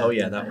cat. Oh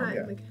yeah, that one.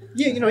 Yeah.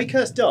 Yeah, you know, he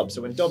cursed Dob,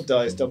 so when Dob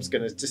dies, Dob's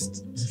going to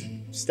just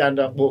stand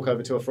up, walk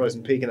over to a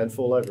frozen peak, and then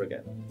fall over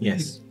again.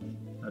 Yes.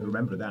 I'd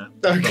remember that.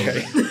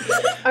 Okay.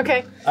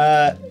 Okay.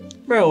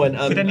 Merowyn,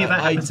 Could any of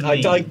that happen to me?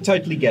 I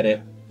totally get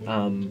it.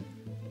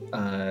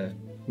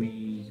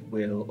 We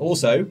will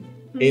also,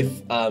 if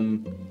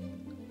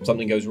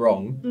something goes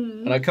wrong,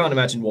 and I can't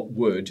imagine what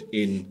would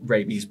in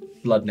Rabies'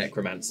 blood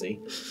necromancy,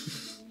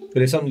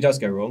 but if something does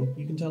go wrong,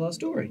 you can tell our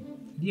story.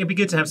 Yeah, it'd be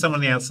good to have someone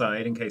on the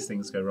outside in case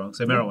things go wrong.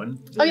 So Merowyn.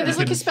 Oh yeah, there's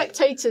like a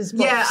spectator's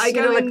box. Yeah, I you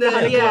go know, like in the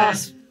behind a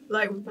glass.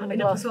 like Behind a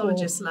in a glass wall.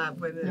 pathologist's lab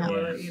with it, Yeah.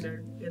 or you know,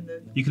 in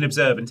the. You can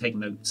observe and take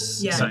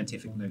notes, Yeah.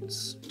 scientific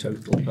notes.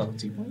 Total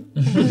party for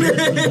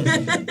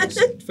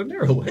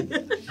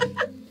Merowyn.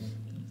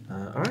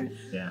 All right.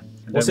 Yeah.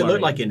 And What's it don't look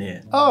worry. like in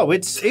here? Oh,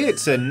 it's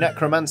a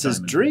necromancer's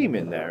Simon. dream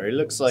in there. It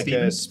looks like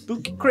a Stephen.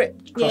 spooky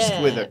crypt crossed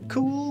Yeah. with a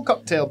cool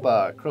cocktail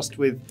bar, crossed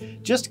with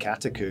just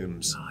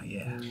catacombs. Oh,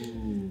 yeah.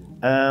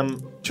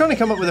 Trying to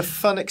come up with a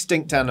fun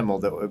extinct animal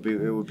that would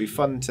be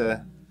fun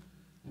to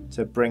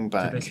bring Do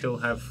they back. still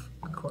have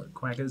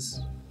quaggers?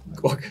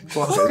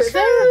 Quackers.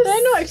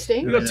 They're not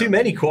extinct. We've got too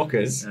many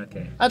quackers.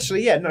 Okay.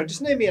 Actually, yeah, no,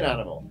 just name me an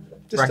animal.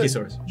 Just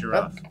Brachiosaurus.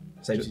 Giraffe.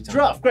 Saves you time.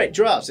 Giraffe, great,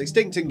 giraffes,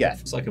 extinct and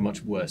get. It's like a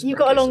much worse. You've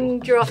got a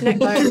long giraffe neck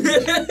bone.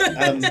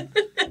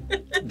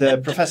 The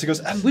professor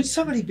goes, would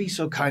somebody be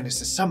so kind as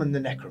to summon the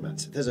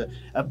necromancer? There's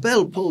a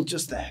bell pulled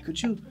just there.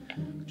 Could you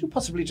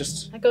possibly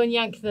just... I go and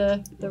yank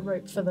the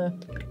rope for the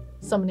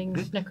summoning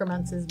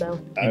necromancer's bell.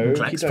 In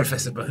clacks Okey-doke.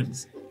 Professor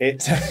Bones.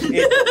 It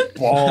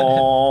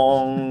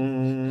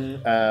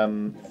bong.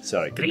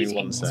 Sorry, give me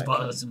one sec.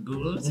 boys and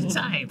ghouls. It's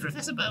I,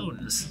 Professor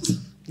Bones.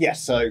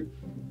 Yes, so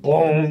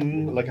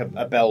bong, like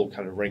a bell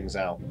kind of rings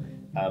out.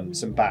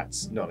 Some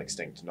bats,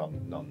 non-extinct,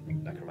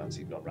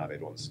 non-necromancy,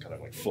 non-rabid ones, kind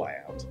of like fly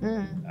out,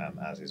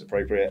 as is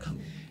appropriate.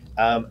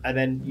 And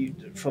then you,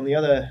 from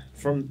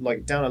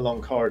like down a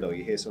long corridor,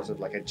 you hear sort of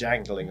like a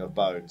jangling of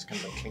bones,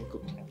 kind of like clink,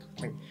 clink,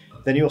 clink.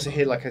 Then you also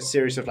hear like a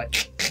series of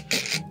like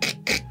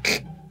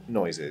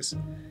noises,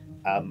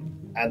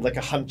 and like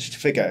a hunched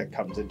figure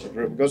comes into the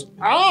room and goes,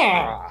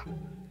 "Ah,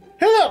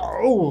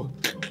 hello."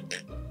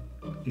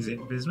 Is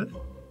it Bismuth?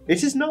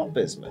 It is not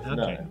Bismuth, Okay.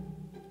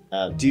 no.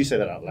 Do you say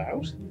that out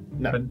loud?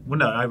 No. Well,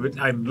 no.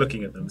 I'm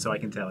looking at them, so I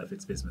can tell if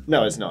it's bismuth.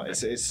 No, it's not.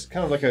 It's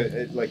kind of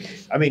like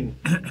I mean,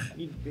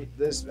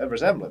 there's a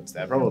resemblance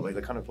there. Probably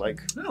they're kind of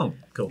like. Oh,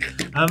 cool.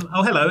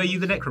 Oh, hello. Are you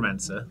the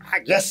necromancer?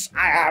 Yes,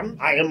 I am.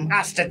 I am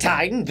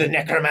Astatine, the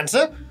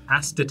necromancer.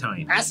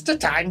 Astatine.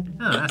 Astatine.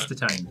 Oh,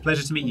 Astatine.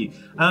 Pleasure to meet you.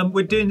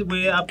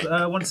 We're up.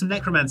 Want some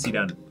necromancy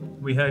done?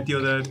 We heard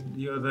you're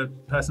the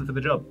person for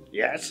the job.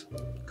 Yes.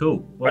 Cool.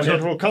 But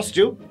it will cost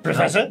you,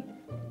 Professor.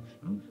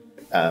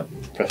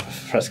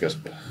 Professor goes,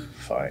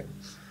 fine.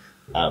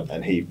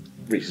 And he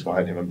reaches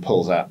behind him and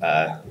pulls out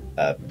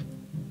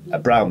a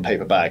brown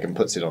paper bag and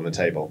puts it on the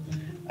table.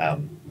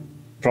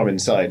 From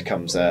inside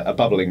comes a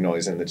bubbling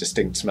noise and the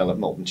distinct smell of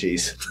molten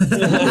cheese.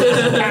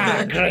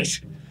 Ah, great.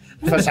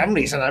 For some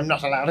reason, I'm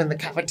not allowed in the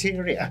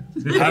cafeteria.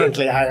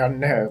 Apparently, I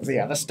unnerve the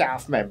other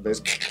staff members.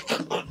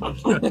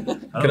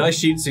 Can I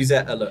shoot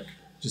Suzette a look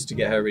just to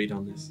get her read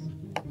on this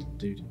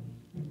dude?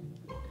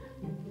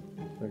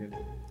 Okay.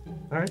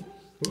 All right.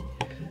 Cool.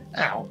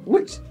 Now,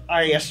 which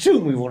I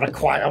assume we will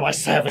require my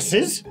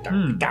services.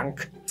 Dunk,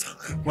 dunk.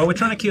 Well, we're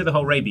trying to cure the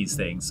whole rabies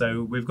thing,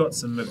 so we've got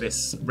some of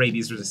this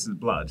rabies-resistant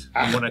blood.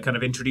 We want to kind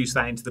of introduce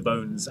that into the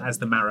bones as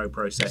the marrow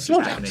process is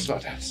happening. Slow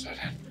down.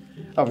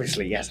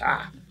 Obviously, yes.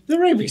 The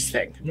rabies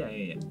thing.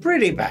 Yeah.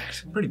 Pretty bad.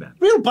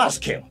 Real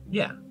buzzkill.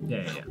 Yeah.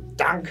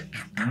 Dunk.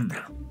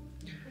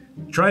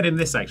 Tried in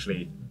this,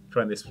 actually.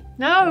 Try this.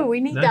 No,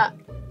 we need that.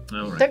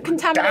 All right. Don't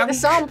contaminate the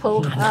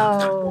sample.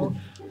 Oh.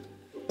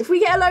 If we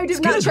get a load of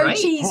nacho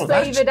cheese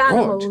flavoured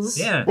animals.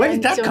 Yeah. Where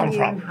did that come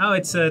from? Oh,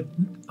 it's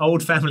an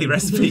old family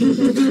recipe.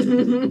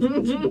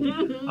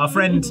 Our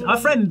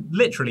friend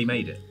literally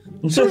made it.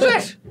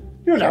 Suzette,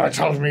 you never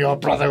told me your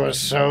brother was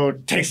so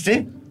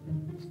tasty.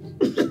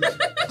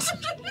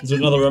 Is there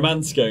another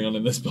romance going on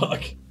in this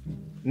park?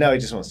 No, he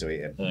just wants to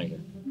eat it. Okay.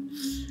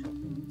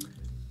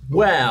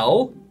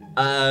 Well,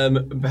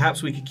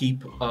 perhaps we could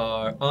keep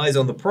our eyes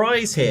on the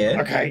prize here.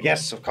 Okay,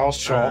 yes, of course,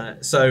 sure.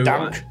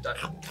 Dunk.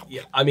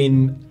 Yeah, I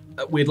mean,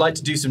 we'd like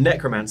to do some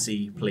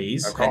necromancy,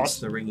 please. Of course. Hence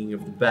the ringing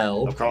of the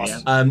bell. Of course.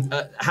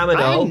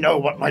 Hamadal. I know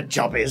what my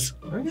job is.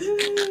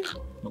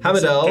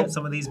 Hamadal. Get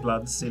some of these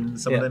bloods in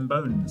some of them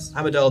bones.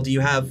 Hamadal, do you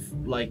have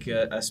like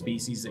a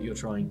species that you're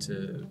trying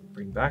to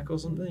bring back or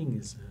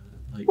something?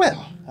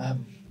 Well,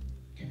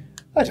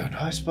 I don't know.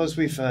 I suppose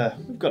we've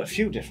got a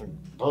few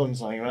different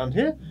bones lying around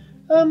here.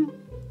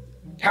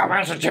 How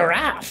about a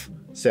giraffe?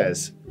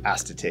 Says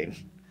Astatine.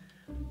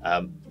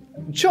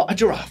 Sure, a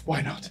giraffe.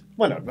 Why not?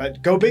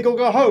 But go big or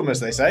go home,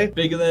 as they say.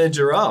 Bigger than a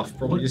giraffe,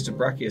 probably just a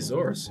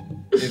brachiosaurus.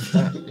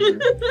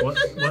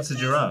 What's a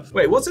giraffe?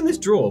 Wait, what's in this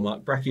drawer,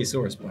 Mark?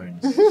 Brachiosaurus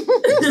bones.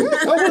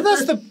 Oh, well,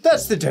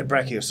 that's the dead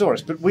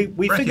brachiosaurus. But we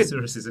figured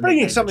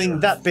bringing something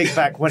that big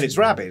back when it's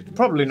rabid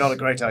probably not a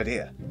great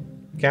idea.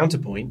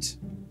 Counterpoint.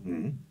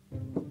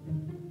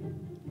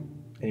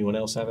 Anyone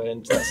else have an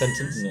end to that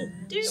sentence? No.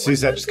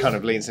 Suzette just kind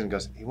of leans in and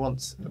goes, he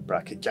wants a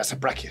Yes, a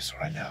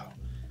brachiosaur, I know.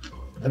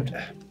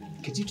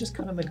 Could you just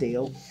cut him a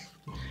deal?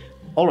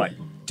 All right,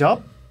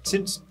 Dob,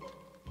 since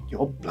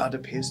your blood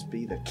appears to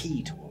be the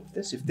key to all of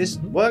this, if this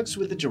works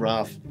with the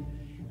giraffe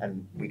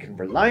and we can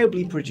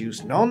reliably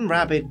produce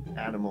non-rabid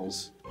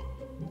animals,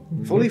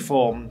 fully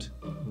formed,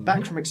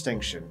 back from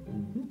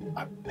extinction,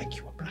 I'll make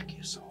you a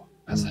brachiosaur.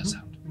 How's that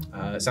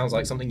sound? Sounds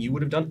like something you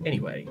would have done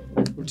anyway.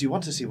 Well, do you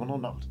want to see one or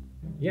not?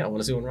 Yeah, I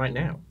want to see one right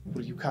now.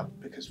 Well, you come,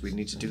 because we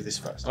need to do this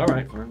first. All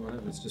right, fine,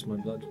 whatever. It's just my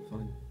blood.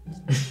 Fine.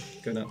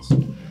 Go nuts.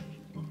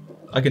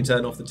 I can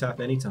turn off the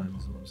tap anytime.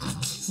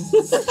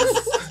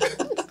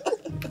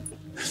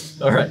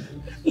 All right.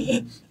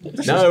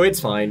 No, it's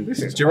fine.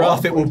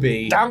 Giraffe it will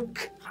be.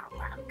 Dunk.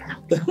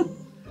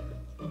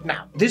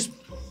 Now, this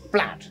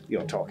blood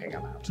you're talking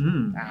about,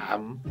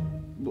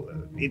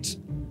 it's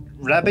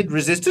rabid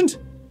resistant?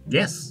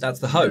 Yes. That's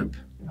the hope.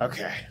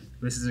 Okay.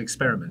 This is an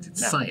experiment.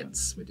 It's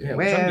science we're doing.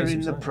 Where in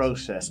the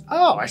process?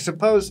 Oh, I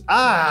suppose.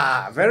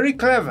 Very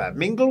clever.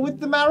 Mingle with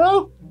the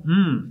marrow?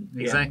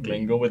 Exactly.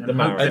 Mingle with the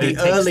marrow. At the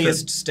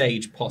earliest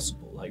stage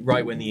possible, like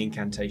right when the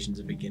incantations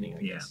are beginning,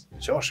 I guess.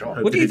 Sure.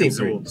 What do you think,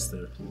 Prudence?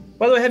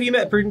 By the way, have you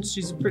met Prudence?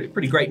 She's a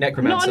pretty great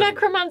necromancer. Not a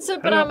necromancer,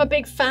 but I'm a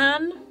big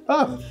fan.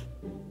 Oh,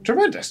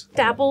 tremendous.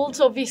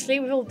 Dabbled, obviously.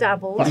 We've all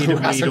dabbled. Read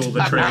all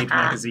the trade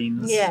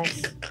magazines.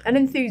 Yes. An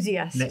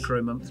enthusiast.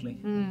 Necro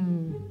Monthly.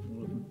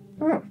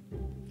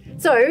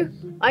 So,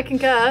 I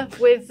concur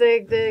with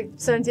the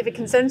scientific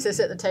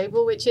consensus at the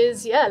table, which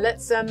is,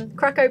 let's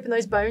crack open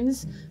those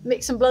bones,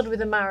 mix some blood with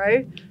the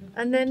marrow,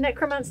 and then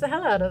necromance the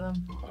hell out of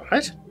them. All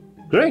right.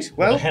 Great.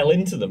 Well, the hell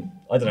into them.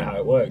 I don't know how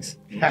it works.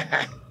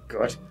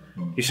 Good.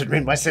 You should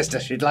meet my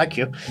sister. She'd like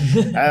you.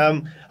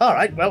 All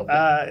right. Well,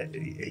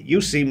 you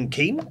seem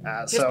keen.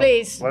 Yes,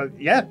 please. Well,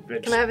 yeah.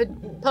 Can I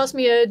have pass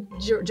me a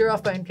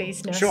giraffe bone,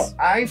 please, nurse? Sure.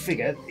 I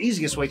figure the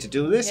easiest way to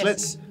do this.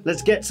 Yes.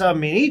 Let's get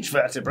some in each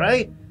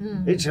vertebrae,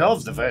 each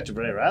of the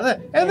vertebrae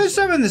rather, and there's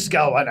some in the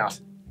skull. Why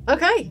not?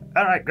 Okay.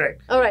 All right. Great.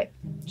 All right.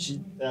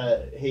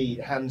 He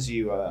hands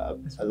you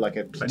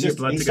Plenty of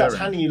blood he to starts go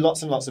handing you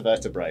lots and lots of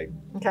vertebrae.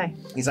 Okay.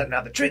 He's like,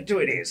 now the trick to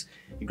it is,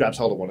 he grabs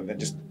hold of one and then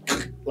just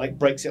like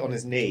breaks it on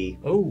his knee.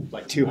 Oh,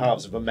 like 2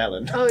 halves of a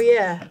melon. Oh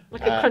yeah,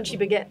 like a crunchy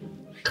baguette.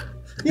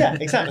 Yeah,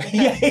 exactly.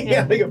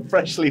 yeah, like a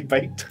freshly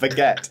baked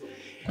baguette.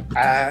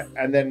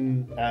 And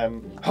then,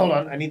 hold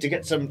on, I need to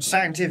get some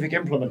scientific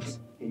implements.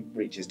 He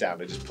reaches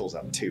down and just pulls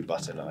out 2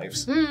 butter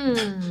knives.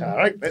 All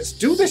right, let's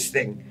do this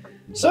thing.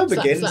 So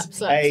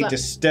begins a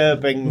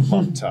disturbing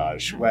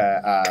montage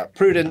where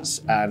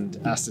Prudence and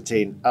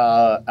Astatine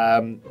are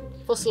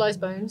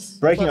fossilized bones.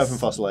 Breaking open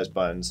fossilized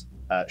bones,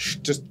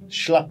 just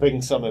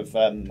schlupping some of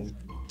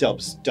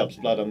Dub's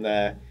blood on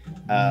there,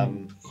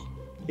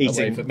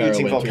 eating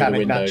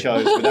volcanic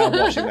nachos without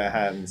washing their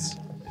hands.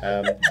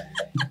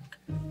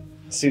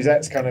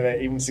 Suzette's kind of there.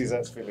 Even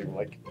Suzette's feeling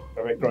like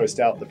a bit grossed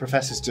out. The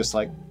professor's just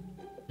like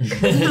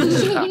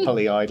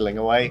happily idling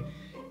away.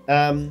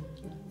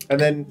 And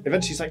then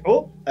eventually she's like,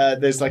 oh,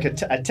 there's like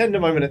a tender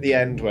moment at the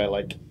end where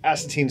like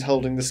Asatine's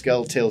holding the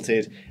skull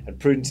tilted and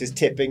Prudence is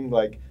tipping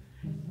like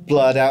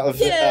blood out of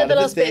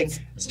the thing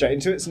straight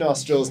into its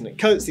nostrils, and it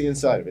coats the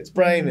inside of its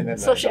brain, and then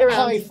slosh it around.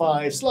 High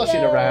five, slosh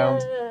it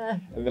around,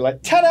 and they're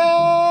like,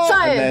 ta-da!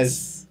 Science! And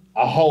there's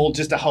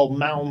a whole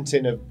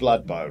mountain of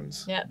blood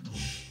bones. Yeah.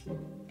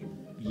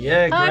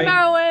 Yeah, great. Hi,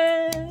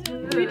 Merwin!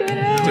 We did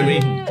it! Do we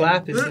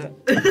clap? Is that?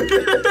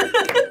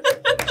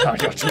 Oh,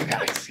 you're too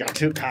kind. You're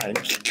too kind.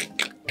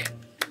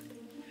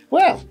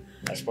 Well,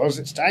 I suppose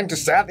it's time to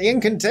start the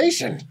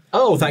incantation.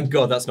 Oh, thank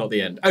God, that's not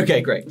the end.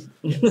 Okay, great.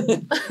 Yeah.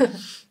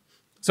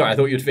 Sorry, I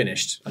thought you'd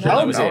finished. I thought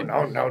that was it.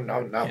 No.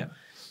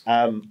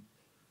 Yeah.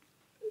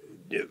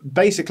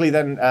 Basically,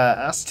 then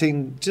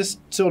Astatine just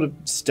sort of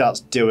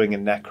starts doing a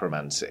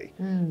necromancy,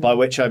 by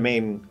which I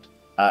mean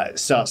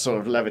starts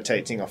sort of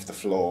levitating off the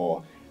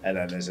floor, and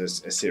then there's a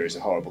series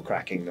of horrible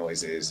cracking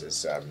noises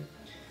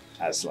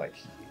as like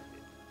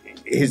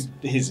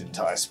his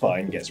entire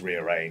spine gets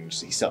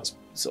rearranged. He starts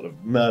sort of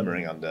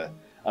murmuring under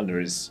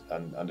his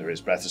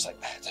breath, just like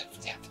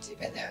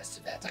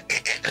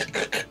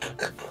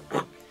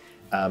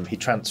he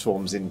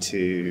transforms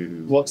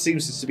into what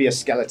seems to be a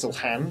skeletal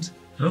hand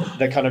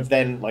that kind of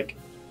then like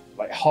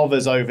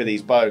hovers over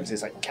these bones.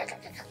 It's like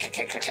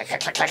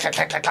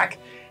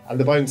and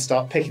the bones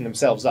start picking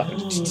themselves up and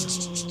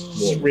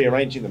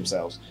rearranging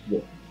themselves.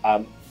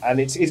 And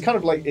it's kind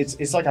of like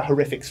it's like a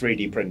horrific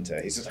 3D printer.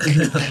 He's just like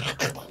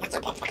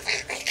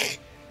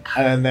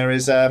and then there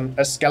is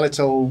a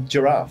skeletal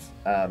giraffe,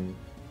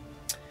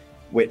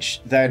 which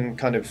then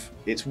kind of,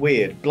 it's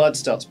weird. Blood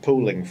starts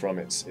pooling from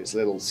its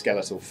little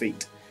skeletal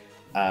feet,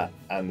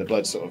 and the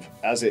blood sort of,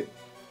 as it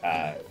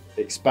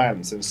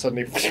expands and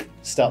suddenly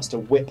starts to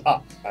whip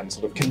up and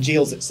sort of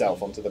congeals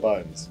itself onto the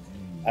bones,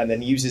 and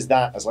then uses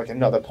that as like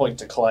another point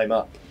to climb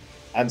up,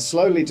 and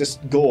slowly just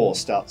gore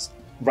starts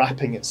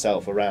wrapping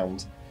itself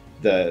around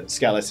the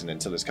skeleton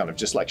until it's kind of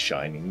just like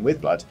shining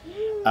with blood,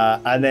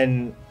 and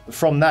then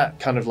from that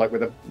kind of like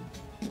with a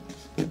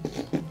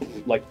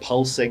like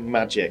pulsing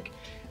magic,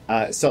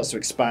 it starts to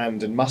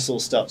expand and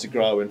muscles start to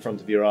grow in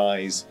front of your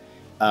eyes.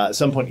 At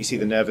some point you see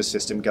the nervous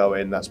system go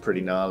in. That's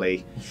pretty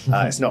gnarly.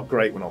 It's not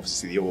great when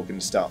obviously the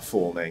organs start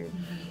forming,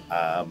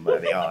 and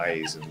the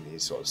eyes, and you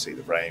sort of see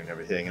the brain and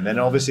everything. And then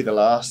obviously the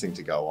last thing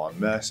to go on,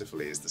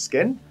 mercifully, is the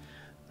skin.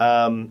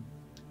 And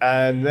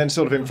then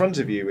sort of in front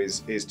of you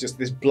is just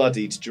this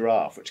bloodied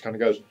giraffe, which kind of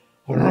goes,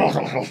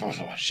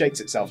 shakes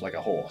itself like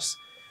a horse,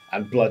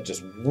 and blood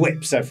just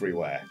whips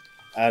everywhere.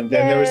 And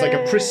then there is like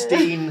a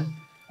pristine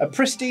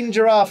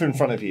giraffe in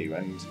front of you,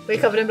 and we're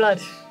covered in blood.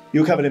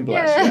 You're covered in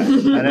blood, yeah.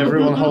 And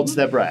everyone holds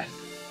their breath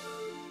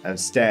and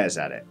stares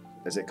at it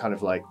as it kind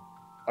of like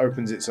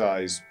opens its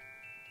eyes,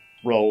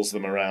 rolls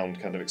them around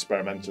kind of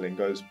experimentally, and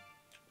goes,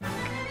 I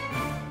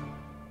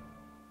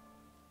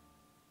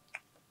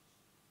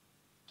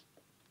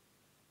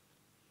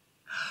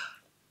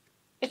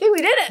think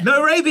we did it.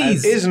 No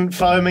rabies! And isn't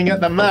foaming at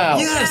the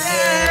mouth. Yes!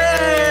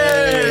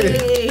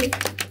 Yay!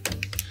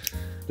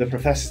 The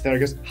professor's there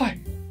and goes, hi,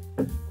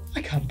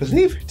 I can't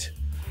believe it.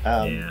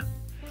 Yeah.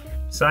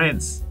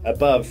 Science.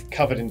 Above,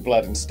 covered in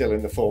blood and still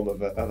in the form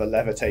of a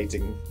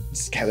levitating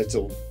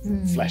skeletal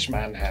flesh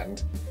man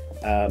hand,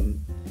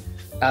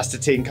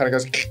 Astatine kind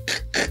of goes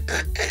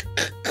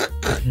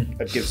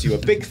and gives you a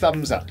big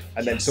thumbs up,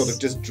 and then sort of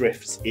just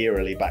drifts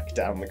eerily back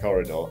down the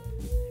corridor,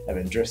 and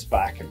then drifts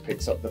back and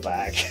picks up the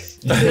bag,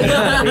 and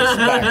drifts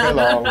back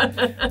along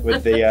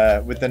with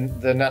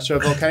the natural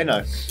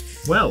volcano.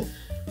 Well,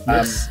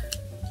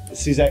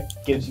 Suzette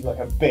gives you like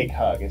a big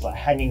hug. It's like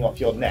hanging off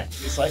your neck.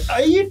 It's like, oh,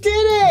 you did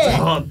it!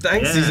 Oh,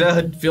 thanks,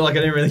 Suzette. I feel like I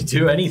didn't really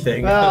do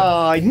anything.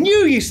 Oh, I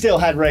knew you still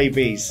had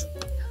rabies.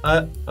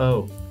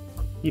 Oh.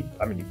 You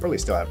probably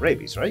still have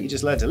rabies, right? You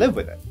just learned to live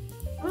with it.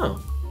 Oh,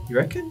 you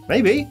reckon?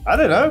 Maybe. I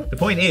don't know. The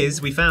point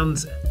is, we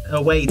found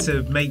a way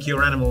to make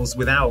your animals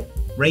without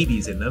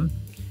rabies in them.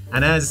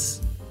 And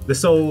as the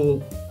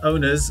sole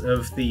owners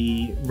of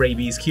the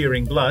rabies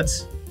curing blood,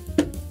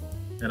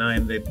 and I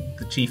am the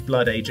chief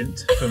blood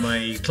agent for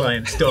my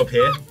client's dog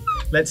here,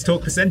 let's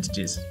talk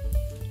percentages.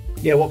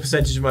 Yeah, what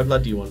percentage of my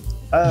blood do you want?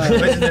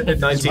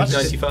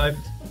 1995?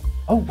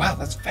 Oh, wow,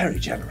 that's very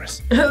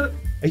generous. Are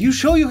you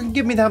sure you can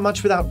give me that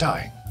much without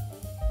dying?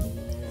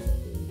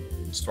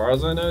 As far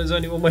as I know, there's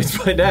only one way to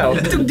find out.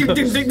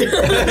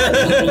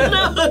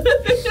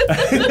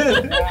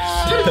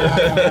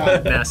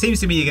 Now, it seems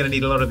to me you're going to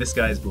need a lot of this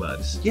guy's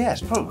blood.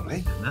 Yes,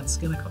 probably. And that's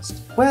going to cost.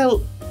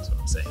 Well, That's what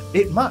I'm saying.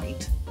 it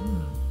might.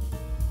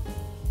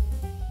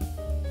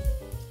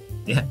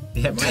 Yeah,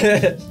 it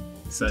might.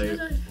 So,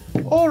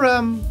 Or,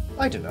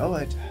 I don't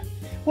know.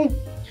 Well,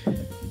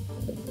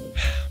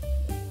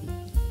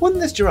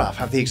 wouldn't this giraffe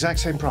have the exact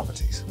same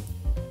properties?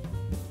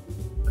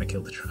 I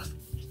killed the giraffe.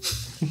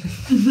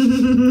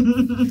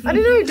 I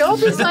don't know. Dob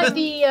is like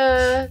the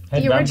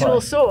original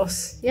vampire.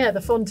 source. Yeah, the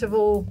font of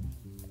all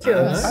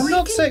cures. I'm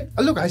not saying.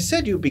 Look, I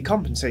said you'd be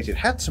compensated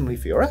handsomely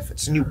for your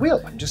efforts, and you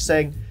will. I'm just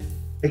saying,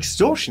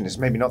 extortion is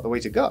maybe not the way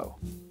to go.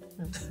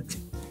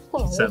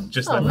 So,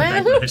 just Oh, like my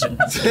man. bank version.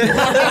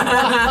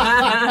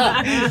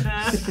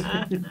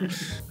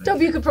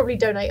 Dob, you could probably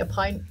donate a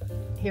pint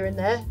here and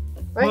there,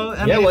 right? Well,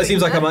 I Yeah, mean, well, if it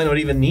seems like I might not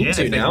even need Yeah,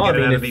 to if they now. can I get it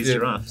mean, out if of these the-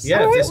 giraffes.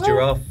 Yeah, if this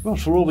giraffe. Well,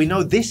 for all we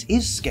know, this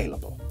is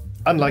scalable.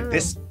 Unlike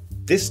this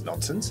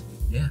nonsense.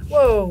 Yeah.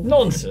 Whoa.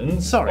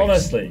 Nonsense. Sorry.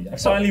 Honestly, I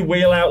finally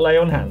wheel out, lay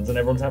on hands, and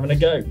everyone's having a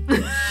go.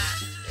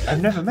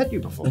 I've never met you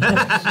before. And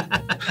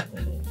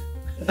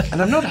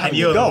I'm not having a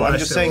you're go. the I'm worst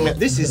just of saying all. that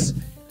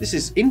this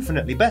is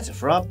infinitely better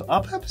for our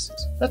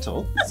purposes. That's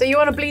all. So you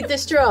want to bleed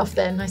this giraph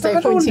then? I say,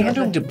 I don't pointing want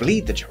at to the...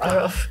 bleed the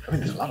giraffe. I mean,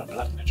 there's a lot of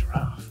blood in a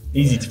giraffe.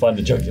 Easy to find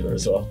the jugular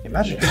as well.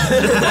 Imagine.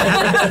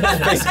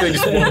 Basically,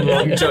 just one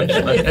long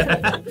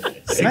jugular.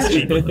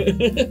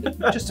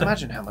 Just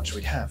imagine how much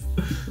we'd have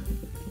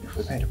if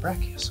we made a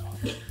brachiosaur.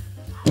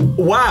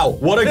 Wow,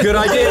 what a good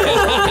idea!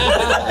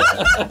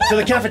 To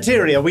the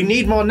cafeteria. We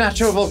need more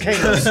natural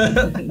volcanoes.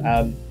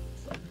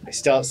 He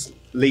starts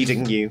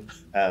leading you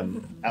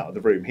out of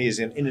the room. He is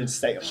in a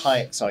state of high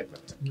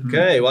excitement.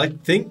 Okay, well, I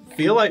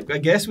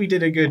guess we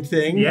did a good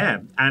thing. Yeah,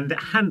 and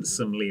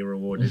handsomely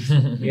rewarded.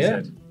 he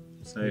Yeah. said.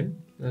 So,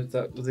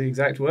 That was the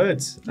exact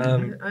words.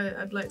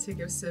 I'd like to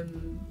give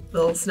some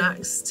little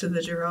snacks to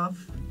the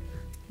giraffe.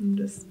 And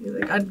just be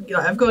like,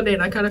 I've gone in.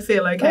 I kind of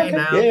feel okay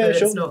now, yeah, but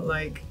sure. it's not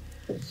like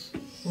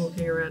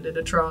walking around in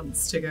a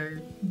trance to go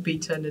be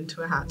turned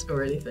into a hat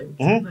or anything.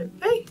 So I'm like,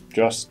 hey,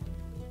 Just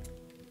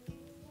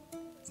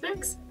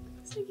snacks,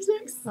 sneaky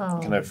snacks.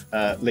 kind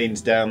of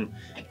leans down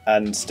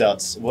and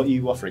starts. What are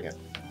you offering it?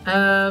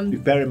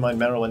 Bear in mind,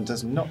 Merylwyn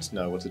does not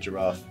know what a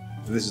giraffe.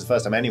 This is the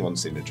first time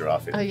anyone's seen a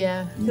giraffe. Oh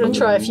yeah, I'm gonna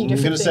try a few I'm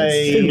different going to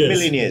say Fingers.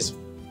 million years.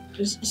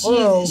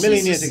 Whoa.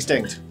 Million years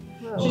extinct.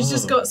 She's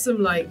just got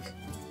some like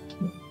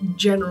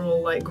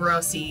general like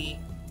grassy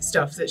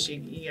stuff that she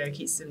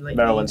keeps in like.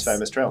 Merylwyn's leaves.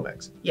 famous trail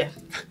mix. Yeah.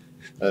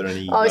 Are there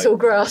any? Oh, it's all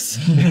grass.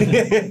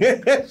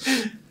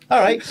 All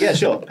right. Yeah.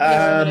 Sure.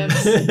 you're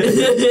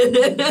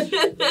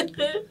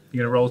going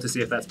to roll to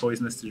see if that's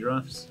poisonous to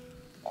giraffes?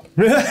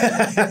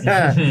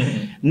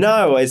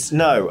 No, it's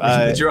no.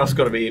 The giraffe's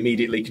got to be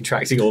immediately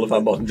contracting all of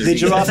our modern The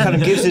diseases. giraffe kind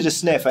of gives it a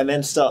sniff and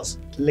then starts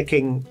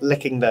licking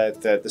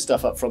the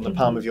stuff up from the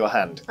palm of your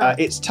hand.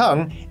 Its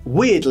tongue,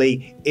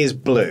 weirdly, is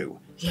blue.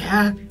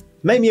 Yeah.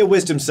 Make me a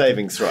wisdom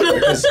saving throw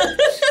because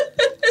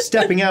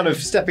stepping out of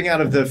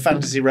the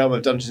fantasy realm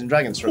of Dungeons and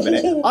Dragons for a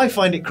minute, I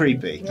find it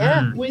creepy.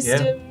 Yeah.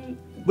 Wisdom.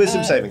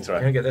 Wisdom saving throw.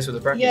 Can I get this with a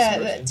bracket?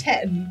 Yeah,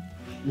 10.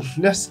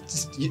 No,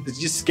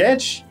 you're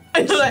scared.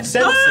 I'm like,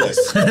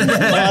 Senseless.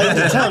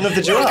 The tongue of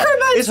the giraffe.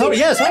 It's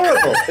it's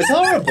horrible. It's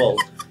horrible.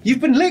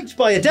 You've been licked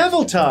by a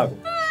devil tongue.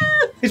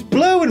 It's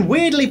blue and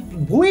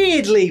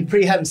weirdly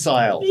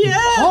prehensile. Yeah.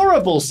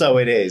 Horrible, so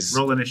it is.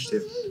 Roll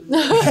initiative.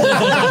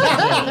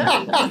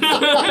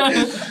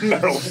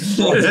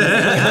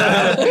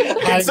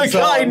 It's a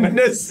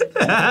kindness.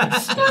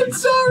 I'm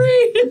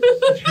sorry.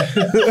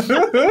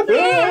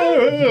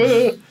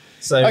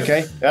 So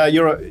Okay,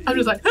 you're. I'm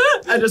just like,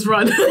 I just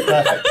run.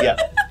 Perfect. Yeah,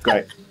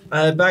 great.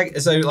 back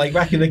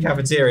in the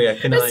cafeteria,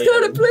 can It's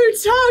got a blue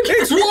tongue.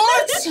 It's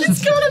what?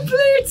 It's got a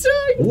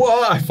blue tongue.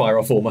 What? I fire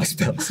off all my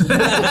spells.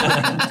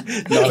 Not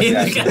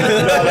again.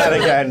 Not that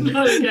again.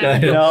 Not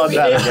again. Not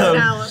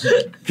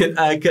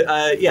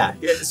that again.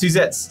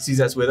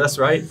 Suzette's with us,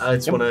 right? I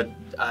just want to,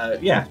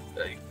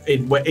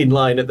 in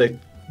line at the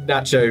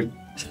nacho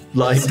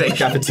line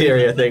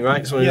cafeteria thing, right?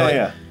 Just wanna be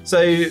Yeah.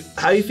 So,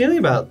 how are you feeling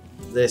about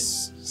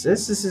this?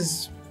 This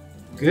is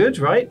good,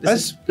 right?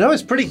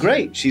 It's pretty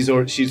great. She's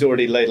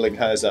already ladling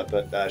hers up,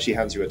 but she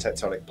hands you a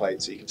tectonic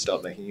plate so you can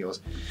start making yours.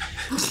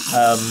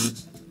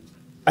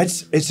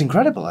 It's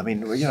incredible. I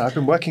mean, I've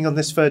been working on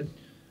this for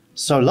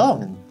so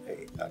long,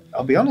 and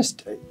I'll be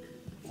honest,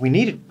 we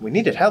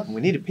needed help and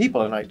we needed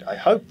people, and I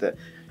hope that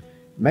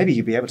maybe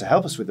you'd be able to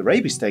help us with the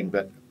rabies thing.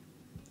 But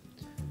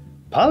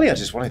partly, I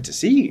just wanted to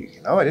see you.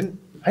 I didn't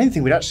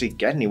think we'd actually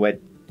get anywhere.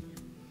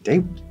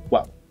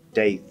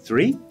 Day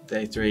 3.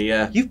 Day 3,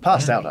 yeah. You've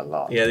passed out a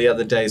lot. Yeah, the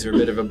other days were a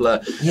bit of a blur.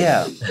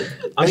 Yeah.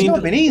 It's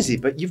not been easy,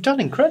 but you've done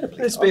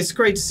incredibly. It's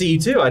great to see you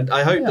too.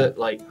 I hope that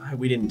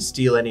we didn't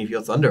steal any of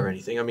your thunder or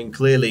anything. I mean,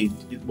 clearly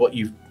what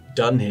you've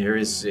done here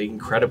is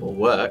incredible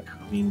work.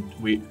 I mean,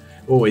 we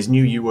always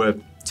knew you were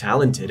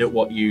talented at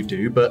what you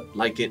do, but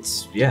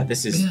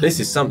this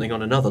is something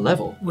on another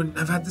level. Wouldn't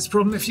have had this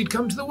problem if you'd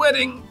come to the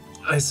wedding,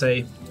 I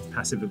say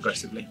passive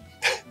aggressively.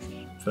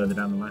 further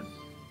down the line.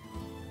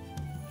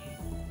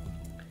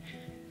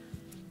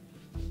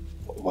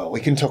 Well,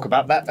 we can talk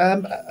about that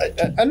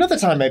another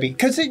time, maybe.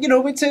 Because, you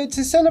know, it's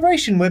a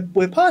celebration. We're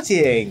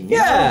partying.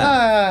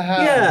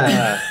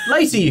 Yeah.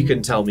 Later you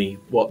can tell me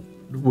what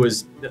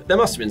was... There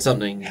must have been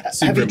something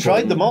super Have you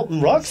tried the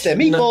molten rocks? They're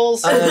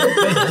meatballs.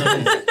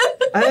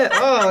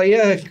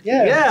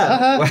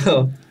 Yeah.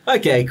 Well,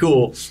 okay,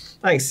 cool.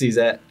 Thanks,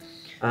 Suzette.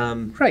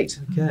 Great.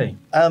 Okay.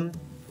 I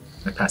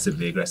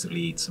passively aggressively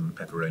eat some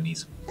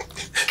pepperonis.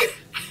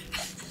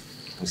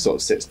 He sort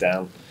of sits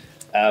down.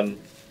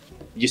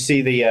 You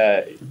see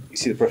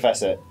the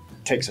professor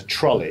takes a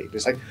trolley.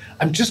 It's like,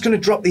 I'm just going to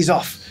drop these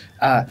off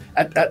back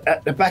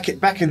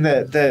in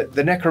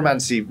the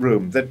necromancy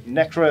room. The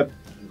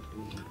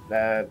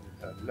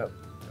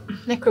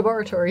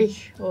Necroboratory.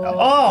 Or...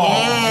 Oh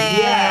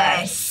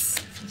Yes.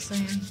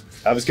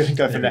 I was going to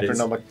go for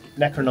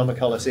Necronomic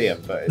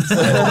Coliseum, but it's,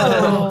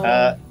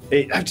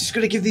 I'm just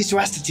going to give these to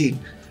Astatine.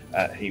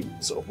 He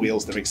sort of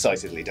wheels them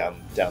excitedly down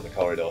the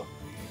corridor.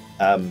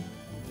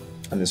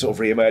 And then sort of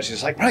re-emerges.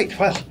 It's like, right,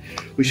 well,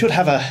 we should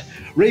have a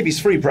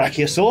rabies-free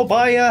brachiosaur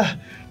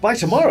by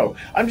tomorrow.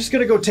 I'm just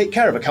going to go take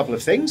care of a couple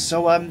of things,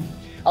 so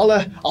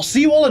I'll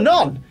see you all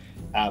anon.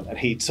 And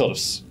he sort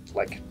of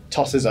like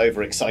tosses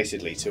over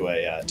excitedly to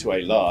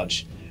a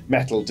large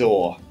metal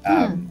door,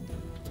 and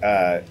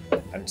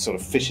sort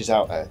of fishes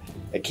out a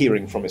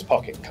keyring from his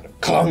pocket. Kind of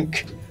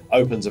clunk,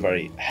 opens a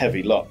very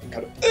heavy lock, and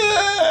kind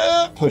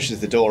of pushes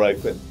the door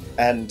open.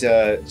 And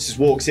just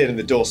walks in, and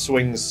the door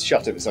swings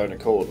shut of its own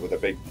accord with a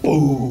big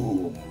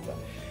boom.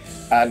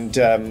 And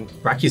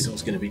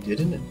Brachiosaur's going to be good,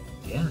 isn't it?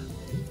 Yeah,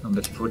 I'm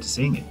looking forward to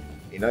seeing it.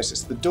 You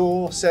notice the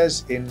door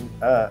says in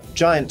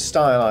giant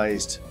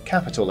stylized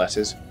capital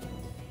letters,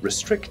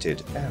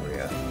 "Restricted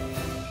Area."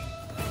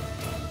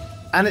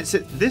 And it's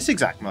at this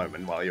exact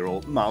moment, while you're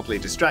all mildly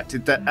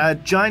distracted, that a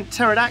giant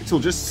pterodactyl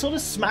just sort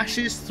of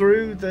smashes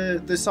through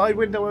the side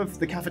window of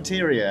the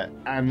cafeteria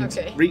and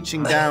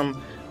reaching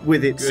down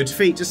with its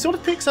feet, just sort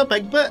of picks up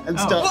Egbert and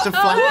starts to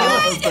flap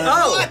out of the...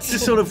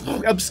 Just sort of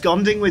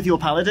absconding with your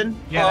paladin.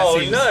 Yeah,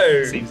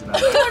 seems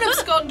about right. Don't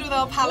abscond with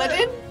our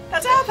paladin.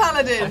 That's our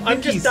paladin.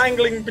 I'm just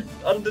dangling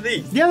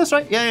underneath. Yeah, that's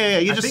right. Yeah.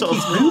 You just sort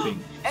of...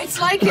 moving.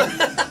 It's like...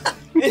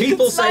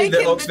 People say like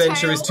that in the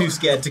Oxventure tale. is too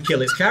scared to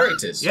kill its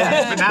characters.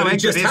 Yeah, but now it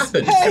just Egbert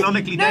happened. is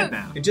canonically dead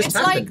now. It just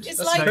happened. It's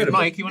That's like incredible.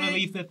 Mike, you want to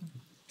leave the...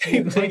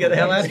 You want to get the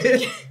hell out of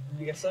here?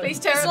 Please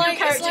tear up your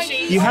character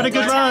sheet. You had a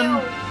good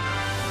run.